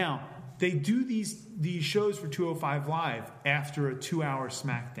 Now they do these shows for 205 Live after a 2-hour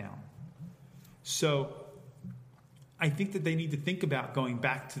SmackDown, so I think that they need to think about going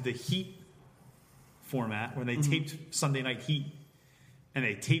back to the Heat format when they taped Sunday Night Heat, and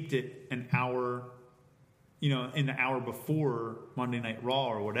they taped it an hour, in the hour before Monday Night Raw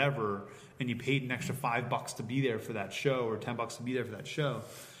or whatever, and you paid an extra $5 to be there for that show or $10 to be there for that show.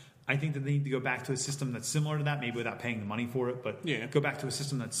 I think that they need to go back to a system that's similar to that, maybe without paying the money for it, but go back to a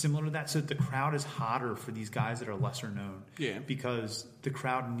system that's similar to that so that the crowd is hotter for these guys that are lesser known. Yeah. Because the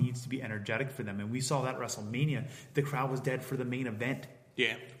crowd needs to be energetic for them. And we saw that at WrestleMania. The crowd was dead for the main event.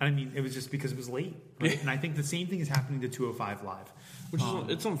 Yeah. I mean, it was just because it was late. Right? And I think the same thing is happening to 205 Live. Which is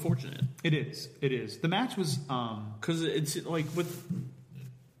it's unfortunate. It is. The match was... Because it's like with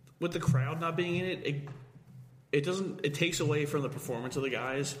the crowd not being in it, it takes away from the performance of the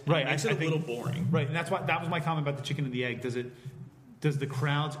guys. Right. It makes it a little boring. Right. And that was my comment about the chicken and the egg. Does the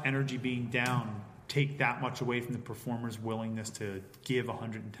crowd's energy being down take that much away from the performer's willingness to give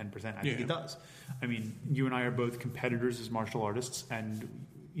 110%? I think it does. I mean, you and I are both competitors as martial artists, and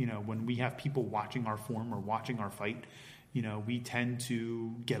when we have people watching our form or watching our fight, we tend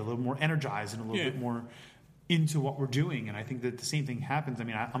to get a little more energized and a little bit more into what we're doing. And I think that the same thing happens. I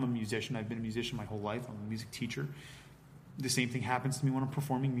mean, I'm a musician. I've been a musician my whole life. I'm a music teacher. The same thing happens to me when I'm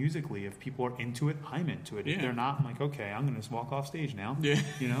performing musically. If people are into it, I'm into it. If they're not, I'm like, okay, I'm going to just walk off stage now. Yeah.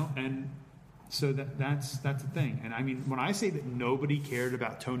 And so that's the thing. And I mean, when I say that nobody cared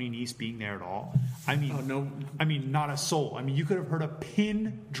about Tony Nese being there at all, I mean, I mean, not a soul. I mean, you could have heard a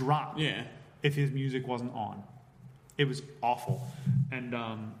pin drop if his music wasn't on. It was awful. And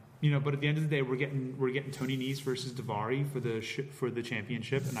but at the end of the day, we're getting Tony Nese versus Daivari for the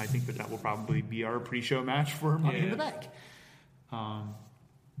championship, and I think that will probably be our pre-show match for Money in the Bank.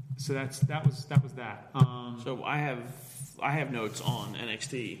 So that was that. So I have notes on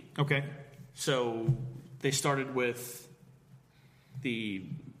NXT. Okay. So they started with the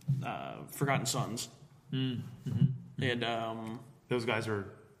Forgotten Sons, and those guys are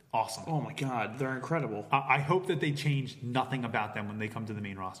awesome. Oh my God, they're incredible. I hope that they change nothing about them when they come to the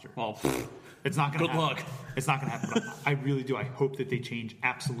main roster. Well, it's not going to happen. Good luck. It's not going to happen. But I really do. I hope that they change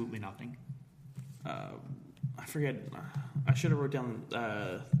absolutely nothing. I forget. I should have wrote down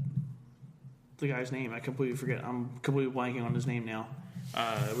the guy's name. I completely forget. I'm completely blanking on his name now.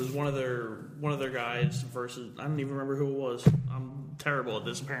 It was one of their guys versus. I don't even remember who it was. I'm terrible at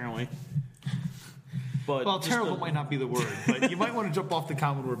this apparently. But terrible might not be the word, but you might want to jump off the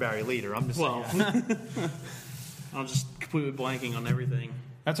Commodore Barry later. I'm just saying. I'm just completely blanking on everything.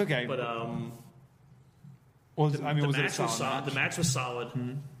 That's okay. But was it a solid match? The match was solid.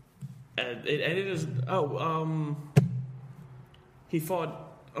 Mm-hmm. It ended as he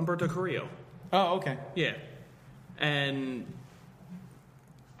fought Humberto Carrillo. Oh, okay. Yeah, and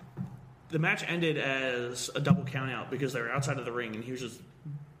the match ended as a double count out because they were outside of the ring and he was just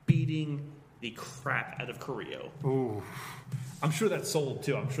beating the crap out of Carrillo. Ooh. I'm sure that sold,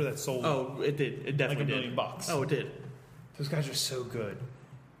 too. Oh, it did. It definitely did. Like $1 million. Oh, it did. Those guys are so good.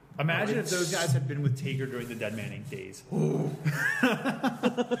 Imagine if those guys had been with Taker during the Dead Manning days.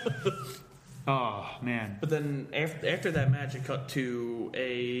 Oh, man. But then after that match, it cut to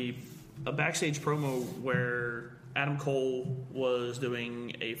a backstage promo where Adam Cole was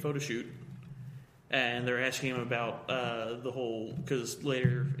doing a photo shoot, and they're asking him about the whole, because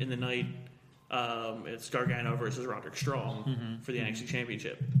later in the night, it's Gargano versus Roderick Strong for the NXT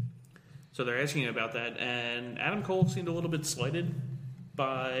Championship. So they're asking him about that, and Adam Cole seemed a little bit slighted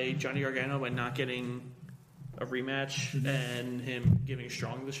by Johnny Gargano by not getting a rematch and him giving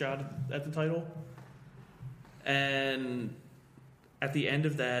Strong the shot at the title. And at the end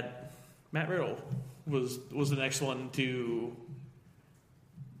of that, Matt Riddle was the next one to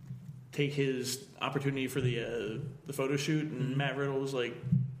take his opportunity for the photo shoot, and Matt Riddle was like,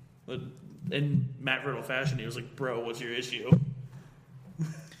 in Matt Riddle fashion, he was like, "Bro, what's your issue?"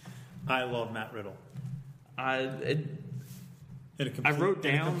 I love Matt Riddle. I wrote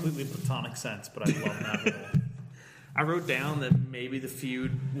down in a completely platonic sense, but I love Matt Riddle. I wrote down that maybe the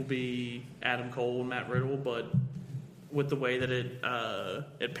feud will be Adam Cole and Matt Riddle, but with the way that it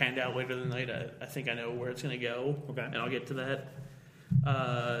panned out later in the night, I think I know where it's going to go. Okay, and I'll get to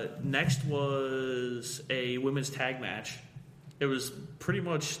that. Next was a women's tag match. It was pretty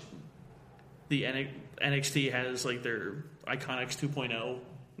much the NXT has like their Iconics 2.0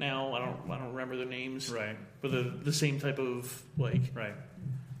 now. I don't remember their names, right? But the same type of like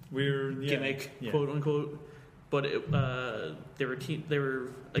weird gimmick, quote unquote. But they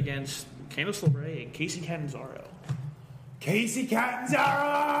were against Candice LeRae and Casey Catanzaro. Casey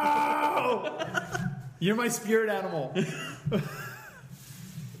Catanzaro! You're my spirit animal.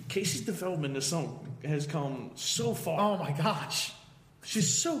 Casey's development has come so far. Oh my gosh.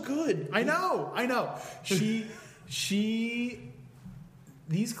 She's so good. I know. She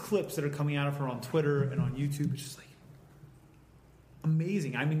these clips that are coming out of her on Twitter and on YouTube, it's just like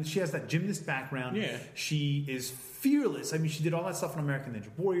amazing. I mean, she has that gymnast background. Yeah. She is fearless. I mean, she did all that stuff on American Ninja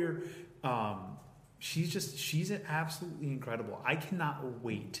Warrior. She's absolutely incredible. I cannot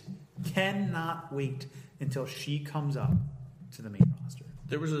wait until she comes up to the main roster.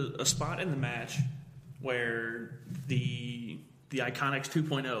 There was a spot in the match where the Iconics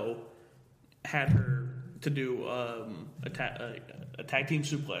 2.0 had her to do a tag team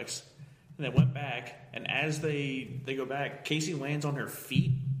suplex, and they went back, and as they go back, Casey lands on her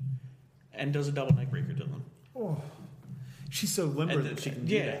feet and does a double neck breaker to them. Oh, she's so limber that she can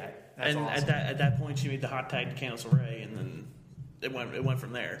do that. That's and awesome. at that point, she made the hot tag to Candice LeRae, and then it went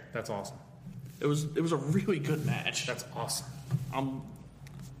from there. That's awesome. It was a really good match. That's awesome.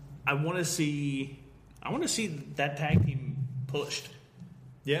 I want to see that tag team pushed.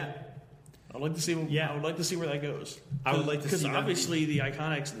 Yeah, I'd like to see. I would like to see where that goes. I would like to see, because obviously the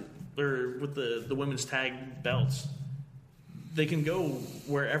Iconics, they're with the women's tag belts, they can go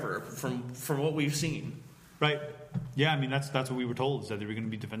wherever from what we've seen. Right. Yeah, I mean that's what we were told, is that they were going to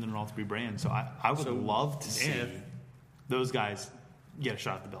be defending on all three brands. So I would love to see those guys get a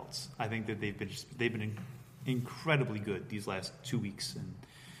shot at the belts. I think that they've been incredibly good these last 2 weeks,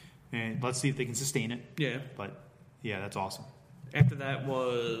 and let's see if they can sustain it. Yeah. But yeah, that's awesome. After that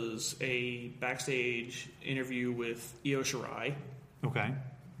was a backstage interview with Io Shirai. Okay.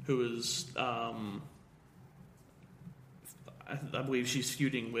 Who is, I believe she's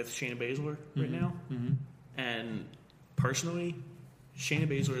feuding with Shayna Baszler right now. Mm-hmm. And personally, Shayna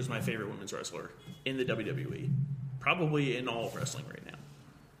Baszler is my favorite women's wrestler in the WWE. Probably in all of wrestling right now.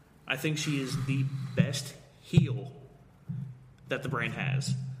 I think she is the best heel that the brand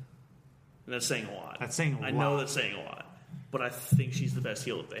has. And that's saying a lot. I know that's saying a lot. But I think she's the best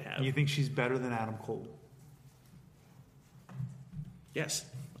heel that they have. You think she's better than Adam Cole? Yes,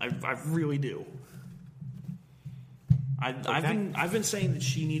 I really do. I've been saying that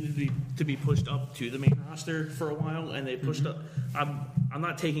she needed to be pushed up to the main roster for a while, and they pushed up. I'm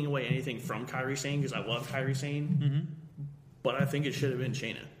not taking away anything from Kairi Sane because I love Kairi Sane, but I think it should have been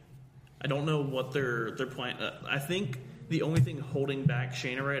Shayna. I don't know what they're planning. I think the only thing holding back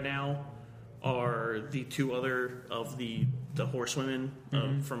Shayna right now are the two other of the horsewomen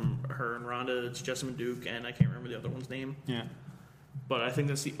from her and Ronda. It's Jessamine Duke, and I can't remember the other one's name. Yeah. But I think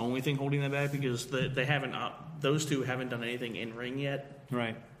that's the only thing holding them back because they haven't. Those two haven't done anything in ring yet.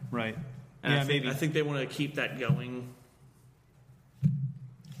 Right. And I think they want to keep that going.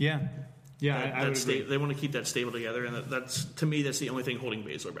 Yeah. I would agree. They want to keep that stable together, and that's to me that's the only thing holding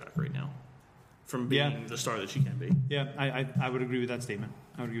Baszler back right now from being the star that she can be. Yeah, I would agree with that statement.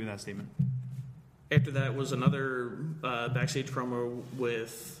 After that was another backstage promo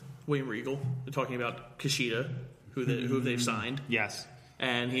with William Regal. They're talking about Kushida, who they've signed. Yes,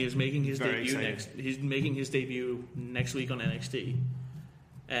 and he is making his debut next. He's making his debut next week on NXT,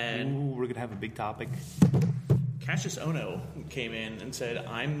 And we're gonna have a big topic. Cassius Ohno came in and said,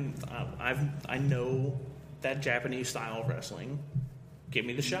 I know that Japanese style of wrestling. Give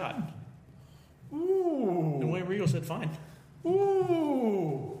me the shot. Ooh. And William Regal said, fine.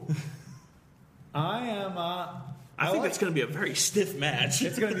 Ooh. I think it's going to be a very stiff match.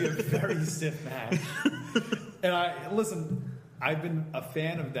 It's going to be a very stiff match. And I've been a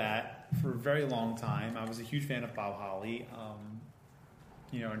fan of that for a very long time. I was a huge fan of Bob Holly.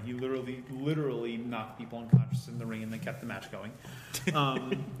 And he literally knocked people unconscious in the ring and then kept the match going.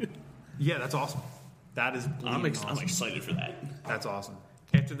 Yeah, that's awesome. That is I'm awesome. excited for that. That's awesome.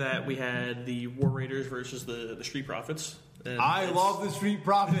 After that, we had the War Raiders versus the Street Profits. I love the Street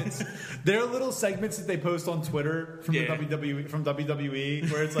Profits. Their little segments that they post on Twitter from the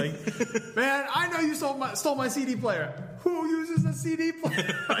WWE, where it's like, man, I know you stole my CD player. Who uses a CD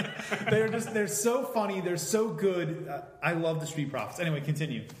player? They're so funny. They're so good. I love the Street Profits. Anyway,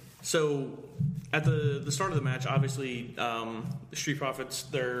 continue. So at the start of the match, obviously, the Street Profits,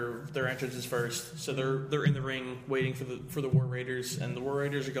 their entrance is first. So they're in the ring waiting for the War Raiders, and the War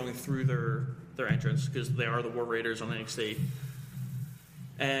Raiders are going through their entrance because they are the War Raiders on NXT.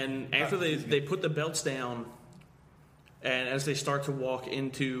 And after they put the belts down, and as they start to walk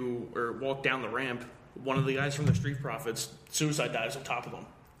down the ramp, one of the guys from the Street Profits suicide dives on top of them,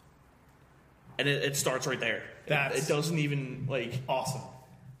 and it starts right there. It doesn't even awesome.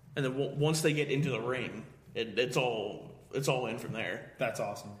 And then once they get into the ring, it's all in from there. That's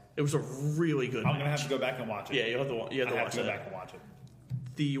awesome. It was a really good match. I'm going to have to go back and watch it. Yeah, you have to watch it. I have to go back and watch it.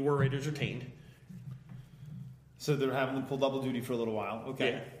 The War Raiders are tamed. So they're having them pull double duty for a little while.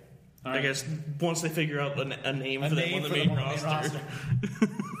 Okay. Yeah. Right. I guess once they figure out a name for them on the main roster.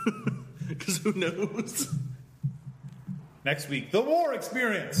 Because who knows? Next week, the War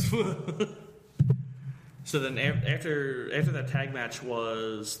Experience. So then after that tag match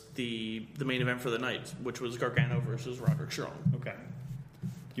was the main event for the night, which was Gargano versus Roderick Strong. Okay.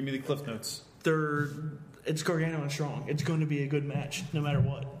 Give me the cliff notes. It's Gargano and Strong. It's going to be a good match, no matter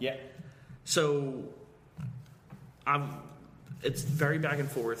what. Yeah. So it's very back and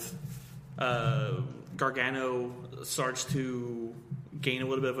forth. Gargano starts to gain a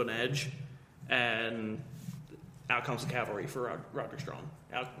little bit of an edge, and out comes the cavalry for Roderick Strong.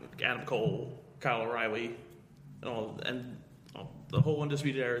 Adam Cole, Kyle O'Reilly, and the whole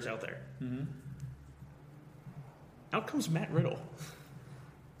Undisputed Era is out there. Mm-hmm. Out comes Matt Riddle.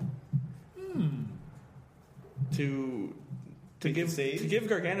 To give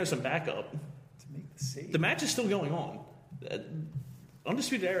Gargano some backup. To make the save. The match is still going on.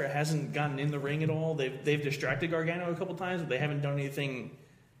 Undisputed Era hasn't gotten in the ring at all. They've distracted Gargano a couple times, but they haven't done anything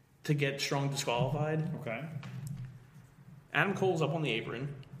to get Strong disqualified. Okay. Adam Cole's up on the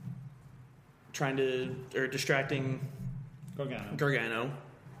apron, distracting Gargano,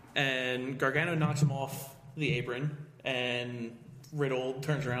 and Gargano knocks him off the apron, and Riddle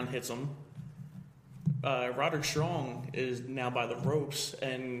turns around and hits him. Roderick Strong is now by the ropes,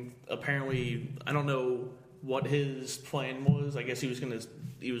 and apparently, I don't know what his plan was. I guess he was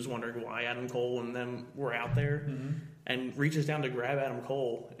wondering why Adam Cole and them were out there, and reaches down to grab Adam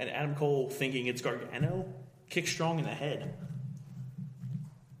Cole, and Adam Cole, thinking it's Gargano, kicks Strong in the head.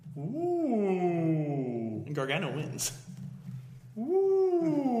 Ooh. And Gargano wins.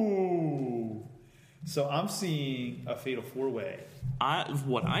 Ooh. So I'm seeing a fatal four-way.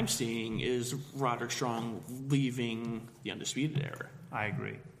 What I'm seeing is Roderick Strong leaving the Undisputed Era. I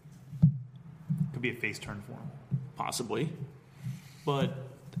agree. Could be a face turn for him. Possibly. But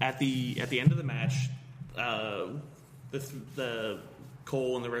at the end of the match, the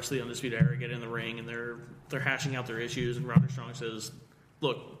Cole and the rest of the Undisputed Era get in the ring, and they're hashing out their issues, and Roderick Strong says,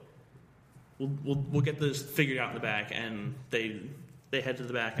 look, we'll get this figured out in the back, and they head to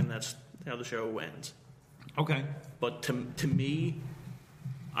the back, and that's how the show ends. Okay. But to me,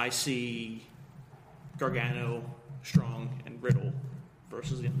 I see Gargano, Strong, and Riddle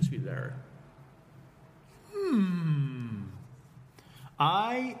versus the Undisputed Era.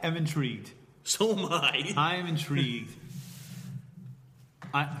 I am intrigued. So am I. I am intrigued.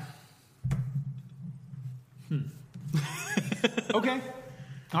 Okay.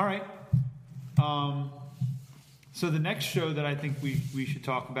 All right. So the next show that I think we should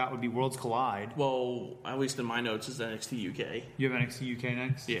talk about would be Worlds Collide. Well, at least in my notes, is NXT UK. You have NXT UK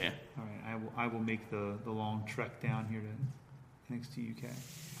next? Yeah. All right. I will make the long trek down here to NXT UK.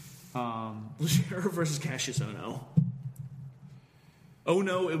 Lucero versus Cassius Ohno. Oh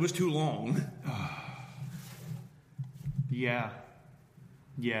no, it was too long. Yeah,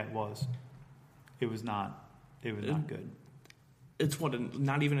 it was. It was not. It was not good. It's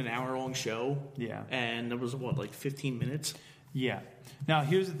not even an hour long show. Yeah, and it was 15 minutes. Yeah. Now,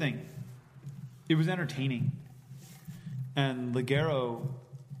 here's the thing. It was entertaining. And Ligero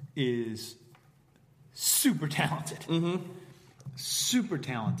is super talented. Mm-hmm. Super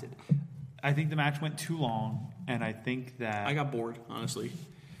talented. I think the match went too long, and I think that... I got bored, honestly.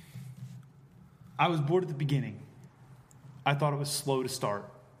 I was bored at the beginning. I thought it was slow to start.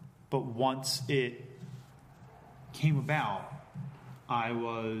 But once it came about, I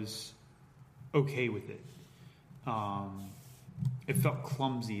was okay with it. It felt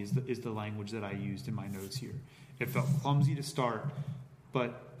clumsy is the language that I used in my notes here. It felt clumsy to start,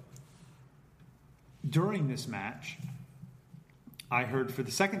 but during this match, I heard for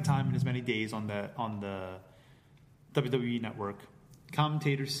the second time in as many days on the WWE network,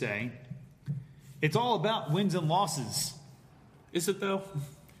 commentators say, it's all about wins and losses. Is it though?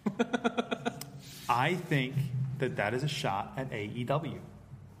 I think that is a shot at AEW.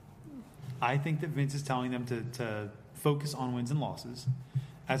 I think that Vince is telling them to focus on wins and losses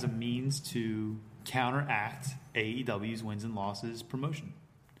as a means to counteract AEW's wins and losses promotion.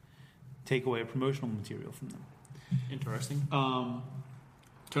 Take away promotional material from them. Interesting.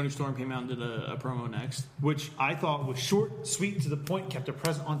 Tony Storm came out and did a promo next. Which I thought was short, sweet, to the point, kept her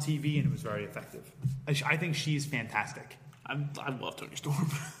present on TV, and it was very effective. I think she's fantastic. I love Tony Storm.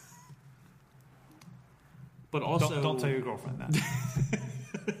 But also... Don't tell your girlfriend that.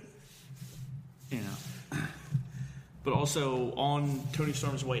 You know. But also, on Tony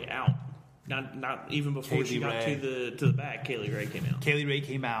Storm's way out, not even before Kaylee she got Ray. to the back, Kaylee Ray came out. Kaylee Ray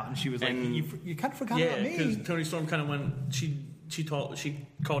came out, and she was like, you kind of forgot about me. Yeah, because Tony Storm kind of went... She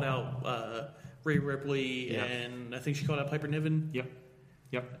called out Rhea Ripley, yeah. and I think she called out Piper Niven.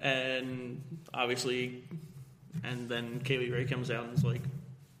 Yep. And obviously... And then Kaylee Ray comes out and is like,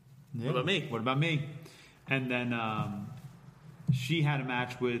 what about me? What about me? And then she had a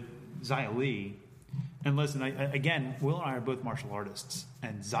match with Xia Li. And listen, again, Will and I are both martial artists.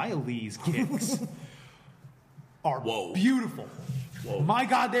 And Xia Li's kicks are beautiful. Whoa. My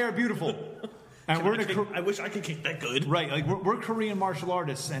God, they are beautiful. And I wish I could kick that good. Right, like we're Korean martial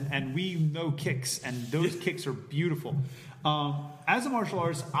artists, and we know kicks, and those kicks are beautiful. As a martial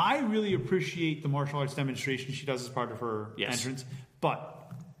artist, I really appreciate the martial arts demonstration she does as part of her entrance.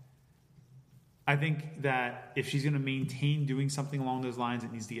 But I think that if she's going to maintain doing something along those lines,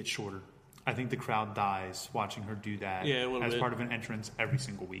 it needs to get shorter. I think the crowd dies watching her do that as part of an entrance every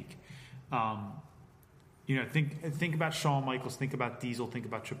single week. Think about Shawn Michaels, think about Diesel, think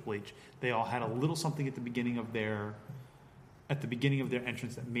about Triple H. They all had a little something at the beginning of their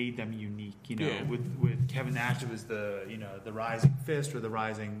entrance that made them unique. With Kevin Nash, it was the rising fist or the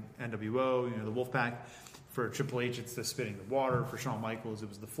rising NWO, the Wolfpack. For Triple H, it's the spitting the water. For Shawn Michaels, it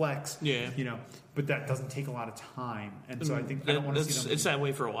was the flex. Yeah. But that doesn't take a lot of time, and so I think I don't want to see them. It's that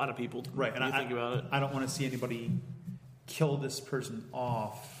way for a lot of people, right? And I think about it. I don't want to see anybody kill this person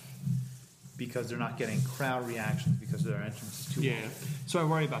off because they're not getting crowd reactions because their entrance is too long. So I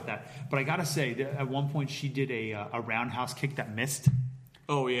worry about that. But I got to say, that at one point she did a roundhouse kick that missed.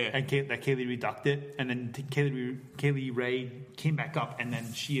 Oh, yeah. And that Kaylee Ray ducked it. And then Kaylee Ray came back up, and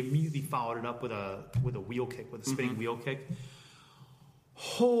then she immediately followed it up with a wheel kick, with a spinning wheel kick.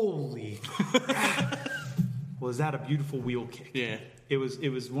 Holy crap. Was that a beautiful wheel kick? Yeah. It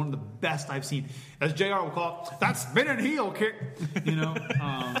was one of the best I've seen. As JR will call it, that's spinning heel kick.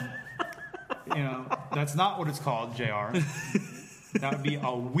 That's not what it's called, JR. That would be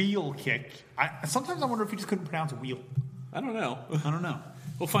a wheel kick. Sometimes I wonder if he just couldn't pronounce a wheel. I don't know.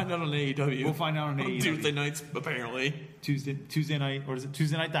 We'll find out on AEW. AEW. Tuesday nights, apparently. Tuesday night, or is it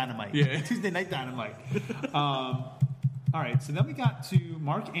Tuesday Night Dynamite? Yeah. Tuesday Night Dynamite. All right, so then we got to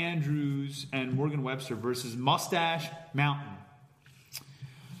Mark Andrews and Morgan Webster versus Mustache Mountain.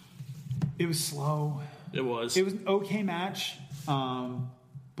 It was slow. It was. It was an okay match,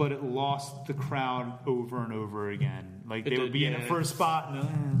 but it lost the crowd over and over again. Like, they would be in the first spot,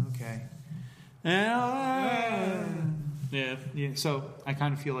 and okay. Yeah. So I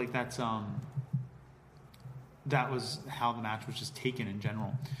kind of feel like that was how the match was just taken in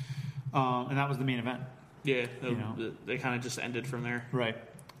general, and that was the main event. Yeah, they kind of just ended from there. Right.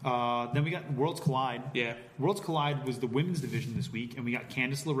 Then we got Worlds Collide. Yeah. Worlds Collide was the women's division this week, and we got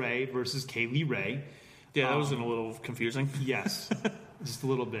Candice LeRae versus Kaylee Ray. Yeah, that was a little confusing. Yes, just a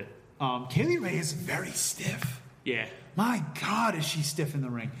little bit. Kaylee Ray is very stiff. Yeah. My God, is she stiff in the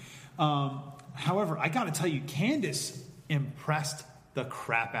ring. However, I got to tell you, Candice impressed the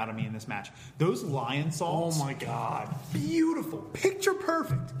crap out of me in this match. Those lion salts. Oh, my God. Beautiful. Picture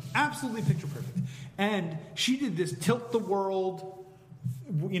perfect. Absolutely picture perfect. And she did this tilt the world,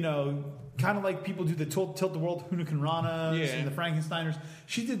 kind of like people do the tilt the world Hurricane Ranas and the Frankensteiners.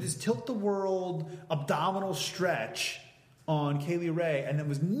 She did this tilt the world abdominal stretch on Kaylee Ray and then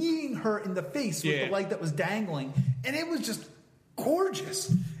was kneeing her in the face with the leg that was dangling. And it was just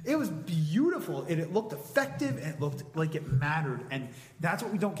gorgeous. It was beautiful. It looked effective and it looked like it mattered. And that's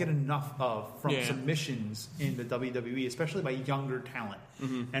what we don't get enough of from submissions in the WWE, especially by younger talent.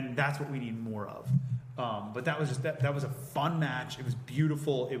 Mm-hmm. And that's what we need more of. But that was just that was a fun match. It was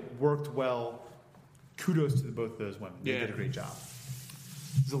beautiful. It worked well. Kudos to both of those women. They did a great job.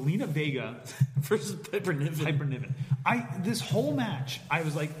 Zelina Vega versus Piper Niven. This whole match, I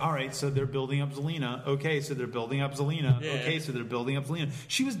was like, all right, so they're building up Zelina. Okay, so they're building up Zelina. Yeah. Okay, so they're building up Zelina.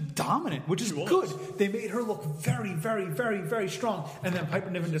 She was dominant, which is good. They made her look very, very, very, very strong. And then Piper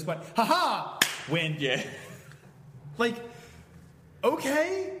Niven just went, ha-ha, win. Yeah. Like,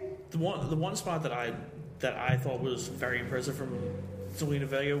 okay. The one spot that I thought was very impressive from Zelina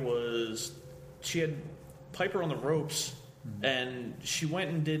Vega was she had Piper on the ropes. Mm-hmm. And she went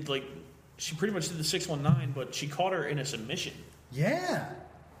and did she pretty much did the 619, but she caught her in a submission. Yeah,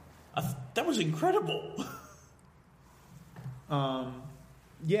 that was incredible.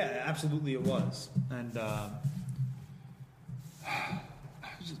 Yeah, absolutely it was, and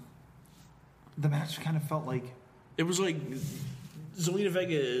the match kind of felt like it was like Zelina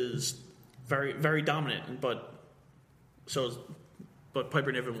Vega is very, very dominant, but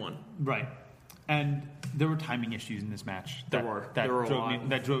Piper Niven won. Right. And there were timing issues in this match. That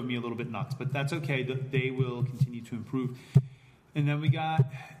drove me a little bit nuts, but that's okay. They will continue to improve. And then we got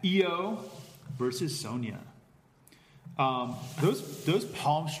Io versus Sonya. Those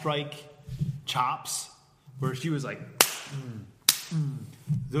palm strike chops where she was like,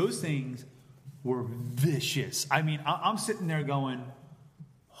 those things were vicious. I mean, I'm sitting there going,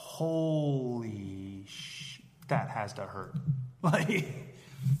 holy shit, that has to hurt. Like...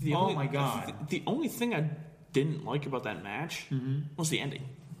 my God. The only thing I didn't like about that match was the ending.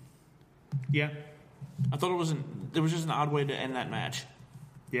 Yeah. I thought it was just an odd way to end that match.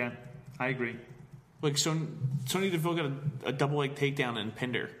 Yeah, I agree. Like, Sonya Deville got a double leg takedown and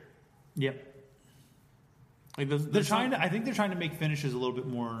pinned her. Yep. Like I think they're trying to make finishes a little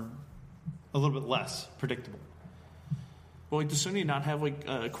bit less predictable. Well, does Sonya not have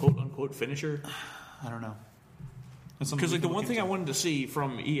a quote unquote finisher? I don't know. Because the one thing I wanted to see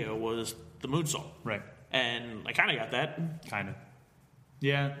from Io was the moonsault. Right. And I kind of got that. Kind of.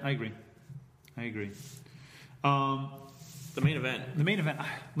 Yeah, I agree. The main event.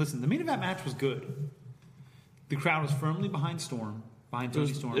 Listen, the main event match was good. The crowd was firmly behind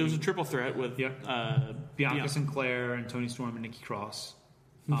Toni Storm. It was a triple threat with Bianca Sinclair and Toni Storm and Nikki Cross.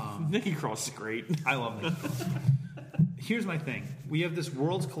 Nikki Cross is great. I love Nikki Cross. Here's my thing. We have this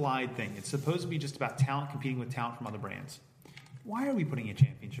Worlds Collide thing. It's supposed to be just about talent competing with talent from other brands. Why are we putting a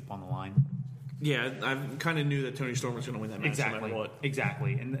championship on the line? Yeah, I kind of knew that Toni Storm was going to win that match no matter what.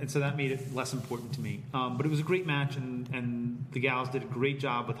 Exactly. And so that made it less important to me. But it was a great match, and the gals did a great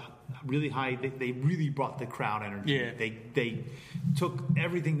job with really high... They really brought the crowd energy. Yeah. They took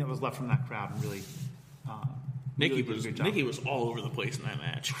everything that was left from that crowd and really... Nikki was all over the place in that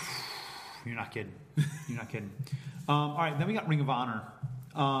match. You're not kidding. All right, then we got Ring of Honor.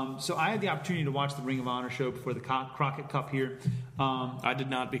 So I had the opportunity to watch the Ring of Honor show before the Crockett Cup here. I did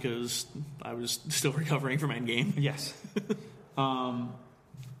not because I was still recovering from Endgame. Yes. I'm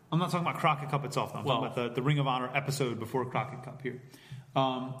not talking about Crockett Cup itself, though. I'm talking about the Ring of Honor episode before Crockett Cup here.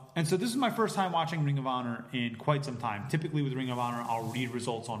 And so this is my first time watching Ring of Honor in quite some time. Typically with Ring of Honor, I'll read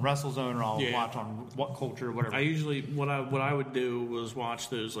results on WrestleZone or I'll watch on What Culture or whatever. I usually, what I would do was watch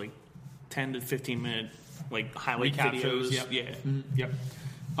those 10 to 15 minute highlight recap videos. Shows, yep. Yeah. Mm-hmm. Yep.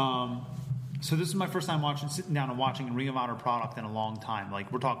 So this is my first time sitting down and watching a Ring of Honor product in a long time.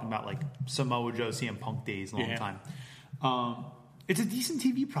 We're talking about Samoa Joe, CM Punk days, long time. It's a decent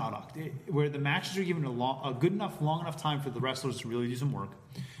TV product where the matches are given long enough time for the wrestlers to really do some work.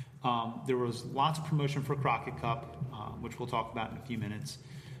 There was lots of promotion for Crockett Cup, which we'll talk about in a few minutes.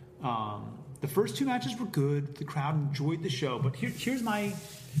 The first two matches were good. The crowd enjoyed the show. But here's my...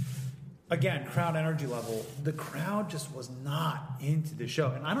 Again, crowd energy level. The crowd just was not into the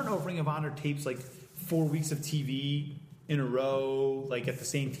show. And I don't know if Ring of Honor tapes 4 weeks of TV in a row, at the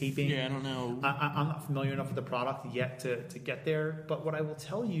same taping. Yeah, I don't know. I'm not familiar enough with the product yet to get there. But what I will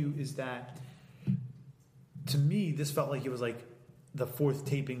tell you is that, to me, this felt like it was the fourth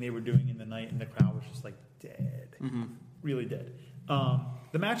taping they were doing in the night, and the crowd was just dead. Mm-hmm. Really dead.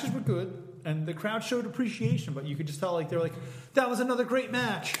 The matches were good, and the crowd showed appreciation, but you could just tell they're that was another great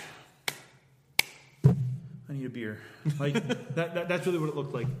match. I need a beer. That's really what it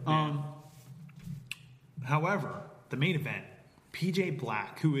looked like. However, the main event, PJ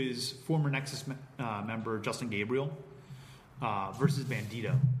Black, who is former Nexus member Justin Gabriel, versus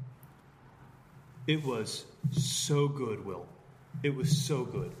Bandito. It was so good, Will. It was so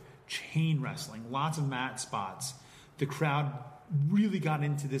good. Chain wrestling, lots of mat spots. The crowd really got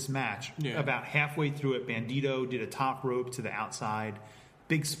into this match. Yeah. About halfway through it, Bandito did a top rope to the outside,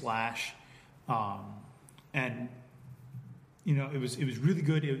 big splash, and it was really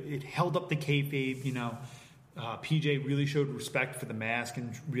good. It held up the kayfabe. PJ really showed respect for the mask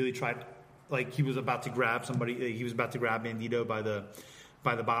and really tried, like he was about to grab somebody. He was about to grab Bandito by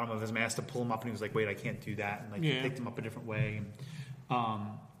the bottom of his mask to pull him up, and he was like, "Wait, I can't do that." And he picked him up a different way.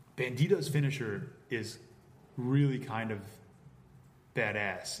 Bandito's finisher is really kind of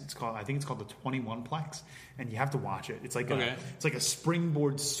badass. I think it's called the 21 plex, and you have to watch it. It's like a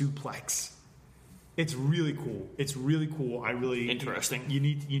springboard suplex. It's really cool. Interesting. You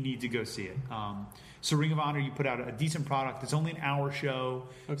need to go see it. So Ring of Honor, you put out a decent product. It's only an hour show,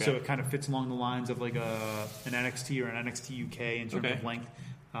 so it kind of fits along the lines of like an NXT or an NXT UK in terms of length.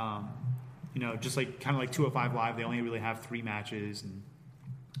 Just like kind of like 205 Live, they only really have 3 matches, and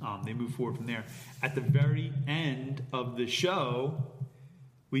they move forward from there. At the very end of the show,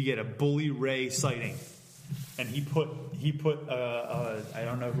 we get a Bully Ray sighting, and he put I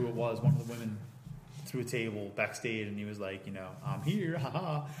don't know who it was, one of the women through a table backstage, and he was like, I'm here,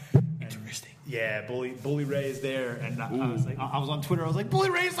 haha. Interesting. Yeah, Bully Ray is there, and I was on Twitter. I was like, Bully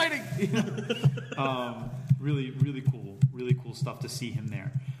Ray sighting. Really cool stuff to see him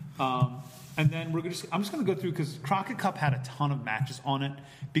there. And then I'm just going to go through, because Crockett Cup had a ton of matches on it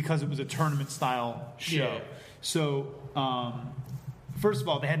because it was a tournament style show. Yeah. So first of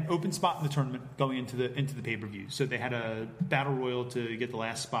all, they had an open spot in the tournament going into the pay-per-view. So they had a battle royal to get the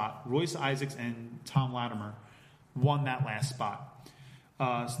last spot. Royce Isaacs and Tom Latimer won that last spot.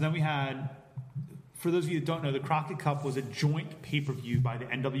 So then we had, for those of you that don't know, the Crockett Cup was a joint pay-per-view by the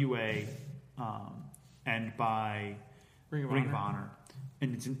NWA and by Ring of Honor.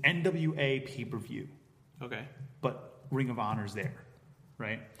 And it's an NWA pay-per-view. Okay. But Ring of Honor's there,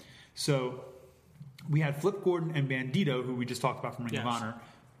 right? So we had Flip Gordon and Bandito, who we just talked about from Ring of Honor,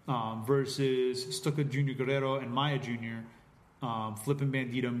 versus Stuka Jr. Guerrero and Maya Jr. Flip and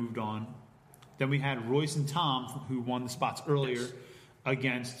Bandito moved on. Then we had Royce and Tom, who won the spots earlier,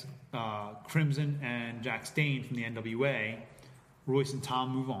 against Crimson and Jack Stain from the NWA. Royce and Tom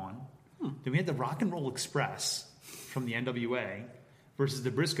move on. Then we had the Rock and Roll Express from the NWA versus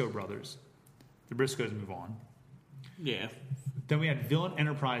the Briscoe brothers. The Briscoes move on. Yeah. Then we had Villain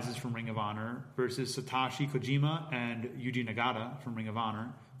Enterprises from Ring of Honor versus Satoshi Kojima and Yuji Nagata from Ring of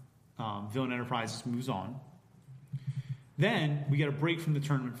Honor. Villain Enterprises moves on. Then we get a break from the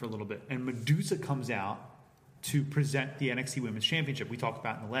tournament for a little bit, and Medusa comes out to present the NXT Women's Championship. We talked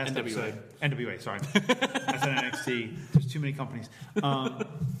about in the last episode. NWA, sorry. I said NXT. There's too many companies.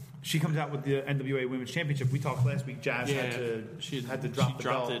 She comes out with the NWA Women's Championship. We talked last week. Jazz had to drop the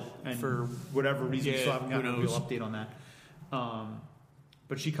belt, and for whatever reason, we still haven't gotten a real update on that.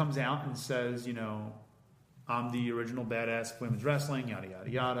 But she comes out and says, I'm the original badass of women's wrestling, yada yada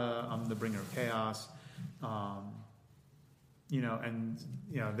yada. I'm the bringer of chaos.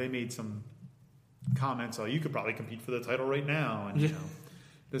 They made some comments. Oh, you could probably compete for the title right now, and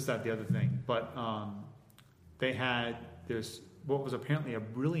this, that, the other thing. But they had this, what was apparently a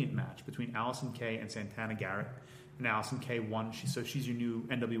brilliant match between Allison Kay and Santana Garrett, and Allison Kay won. So she's your new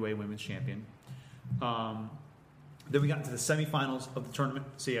NWA Women's Champion. Then we got into the semifinals of the tournament.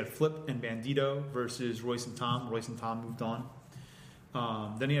 So you had Flip and Bandito versus Royce and Tom. Royce and Tom moved on.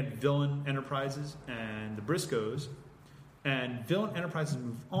 Then you had Villain Enterprises and the Briscoes. And Villain Enterprises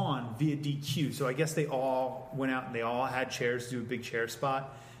moved on via DQ. So I guess they all went out and they all had chairs to do a big chair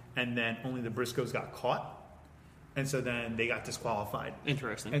spot. And then only the Briscoes got caught. And so then they got disqualified.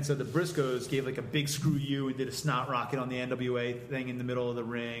 Interesting. And so the Briscoes gave like a big screw you and did a snot rocket on the NWA thing in the middle of the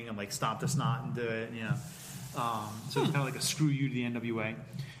ring and like stomped the snot into it, So it's kind of like a screw you to the NWA.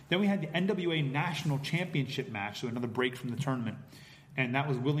 Then we had the NWA National Championship match, so another break from the tournament. And that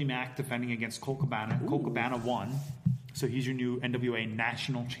was Willie Mack defending against Colt Cabana. Ooh. Colt Cabana won. So he's your new NWA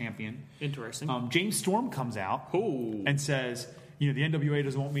National Champion. Interesting. James Storm comes out and says, the NWA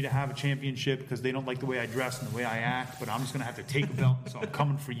doesn't want me to have a championship because they don't like the way I dress and the way I act, but I'm just going to have to take a belt, so I'm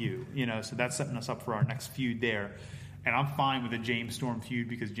coming for you. So that's setting us up for our next feud there. And I'm fine with a James Storm feud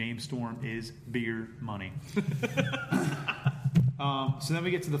because James Storm is bigger money. So then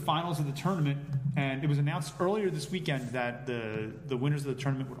we get to the finals of the tournament, and it was announced earlier this weekend that the winners of the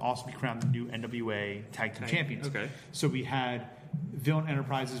tournament would also be crowned the new NWA Tag Team Champions. Okay. So we had Villain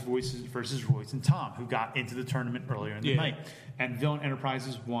Enterprises versus Royce and Tom, who got into the tournament earlier in the night. And Villain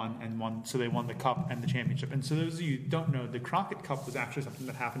Enterprises won, so they won the cup and the championship. And so those of you who don't know, the Crockett Cup was actually something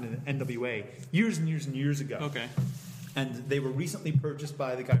that happened in the NWA years and years and years ago. Okay. And they were recently purchased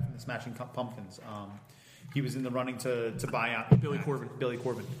by the guy from the Smashing Pumpkins. He was in the running to buy out Billy Corgan. Billy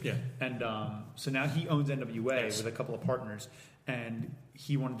Corgan. Yeah. And so now he owns NWA with a couple of partners. And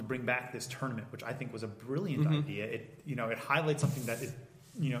he wanted to bring back this tournament, which I think was a brilliant idea. It highlights something that is,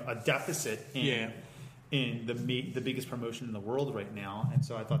 a deficit in the biggest promotion in the world right now. And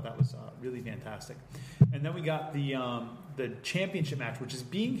so I thought that was really fantastic. And then we got the championship match, which is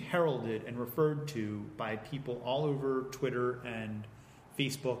being heralded and referred to by people all over Twitter and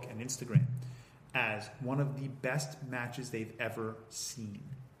Facebook and Instagram as one of the best matches they've ever seen.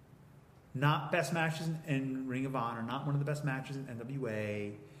 Not best matches in Ring of Honor, not one of the best matches in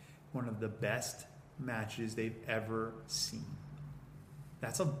NWA, one of the best matches they've ever seen.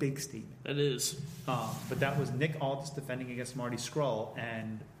 That's a big statement. That is. But that was Nick Aldis defending against Marty Scurll,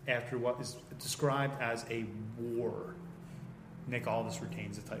 and after what is described as a war, Nick Aldis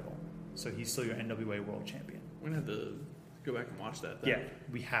retains the title. So he's still your NWA World Champion. We're going to have to go back and watch that then. Yeah,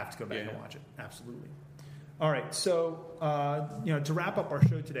 we have to go back and watch it. Absolutely. All right, so to wrap up our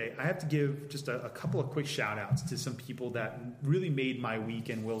show today, I have to give just a couple of quick shout-outs to some people that really made my week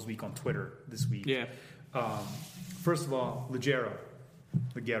and Will's week on Twitter this week. Yeah. First of all, Ligero.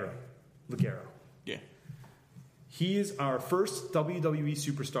 Yeah. He is our first WWE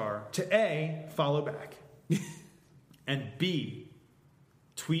superstar to A, follow back, and B,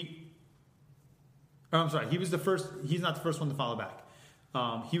 tweet. Oh, I'm sorry, he was the first. He's not the first one to follow back.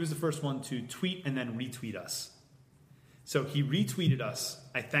 He was the first one to tweet and then retweet us. So he retweeted us.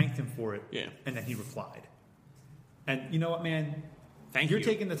 I thanked him for it. Yeah. And then he replied. And you know what, man? Thank you. You're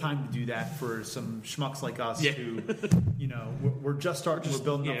taking the time to do that for some schmucks like us who, we're just starting. We're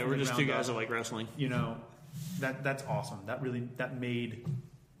building up. Yeah, we're just two guys that like wrestling. That's awesome. That made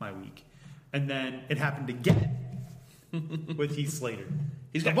my week. And then it happened again with Heath Slater.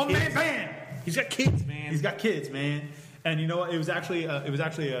 He's got one man band. He's got kids, man. He's got kids, man. And you know what? It was actually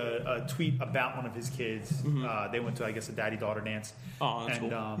a tweet about one of his kids. They went to, I guess, a daddy-daughter dance. Oh, that's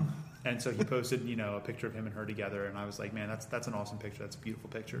cool. And so he posted, a picture of him and her together, and I was like, man, that's an awesome picture. That's a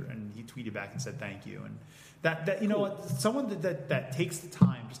beautiful picture. And he tweeted back and said thank you. And that cool. What? Someone that takes the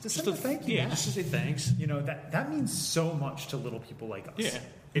time just to say thank you. Yeah, just to say thanks. That means so much to little people like us. Yeah.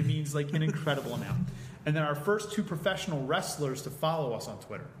 It means like an incredible amount. And then our first two professional wrestlers to follow us on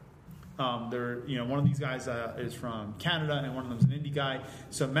Twitter. One of these guys is from Canada, and one of them is an indie guy.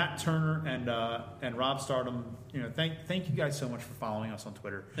 So Matt Turner and Rob Stardom, thank you guys so much for following us on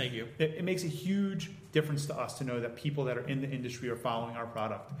Twitter. Thank you. It makes a huge difference to us to know that people that are in the industry are following our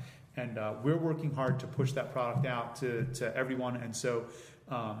product, and we're working hard to push that product out to everyone. And so,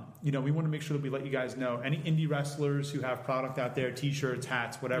 we want to make sure that we let you guys know any indie wrestlers who have product out there, T-shirts,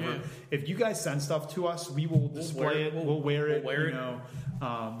 hats, whatever. Yeah. If you guys send stuff to us, we will display it. We'll wear it.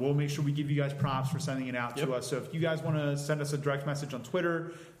 We'll make sure we give you guys props for sending it out to us. So if you guys want to send us a direct message on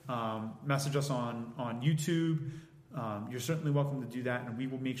Twitter, message us on YouTube, you're certainly welcome to do that, and we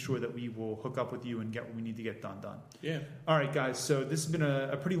will make sure that we will hook up with you and get what we need to get done. Yeah. All right, guys. So this has been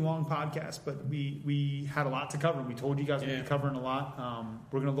a pretty long podcast, but we had a lot to cover. We told you guys we'd be covering a lot.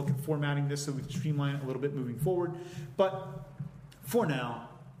 We're going to look at formatting this so we can streamline it a little bit moving forward. But for now,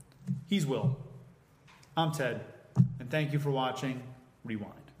 he's Will. I'm Ted, and thank you for watching.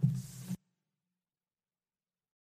 Rewind.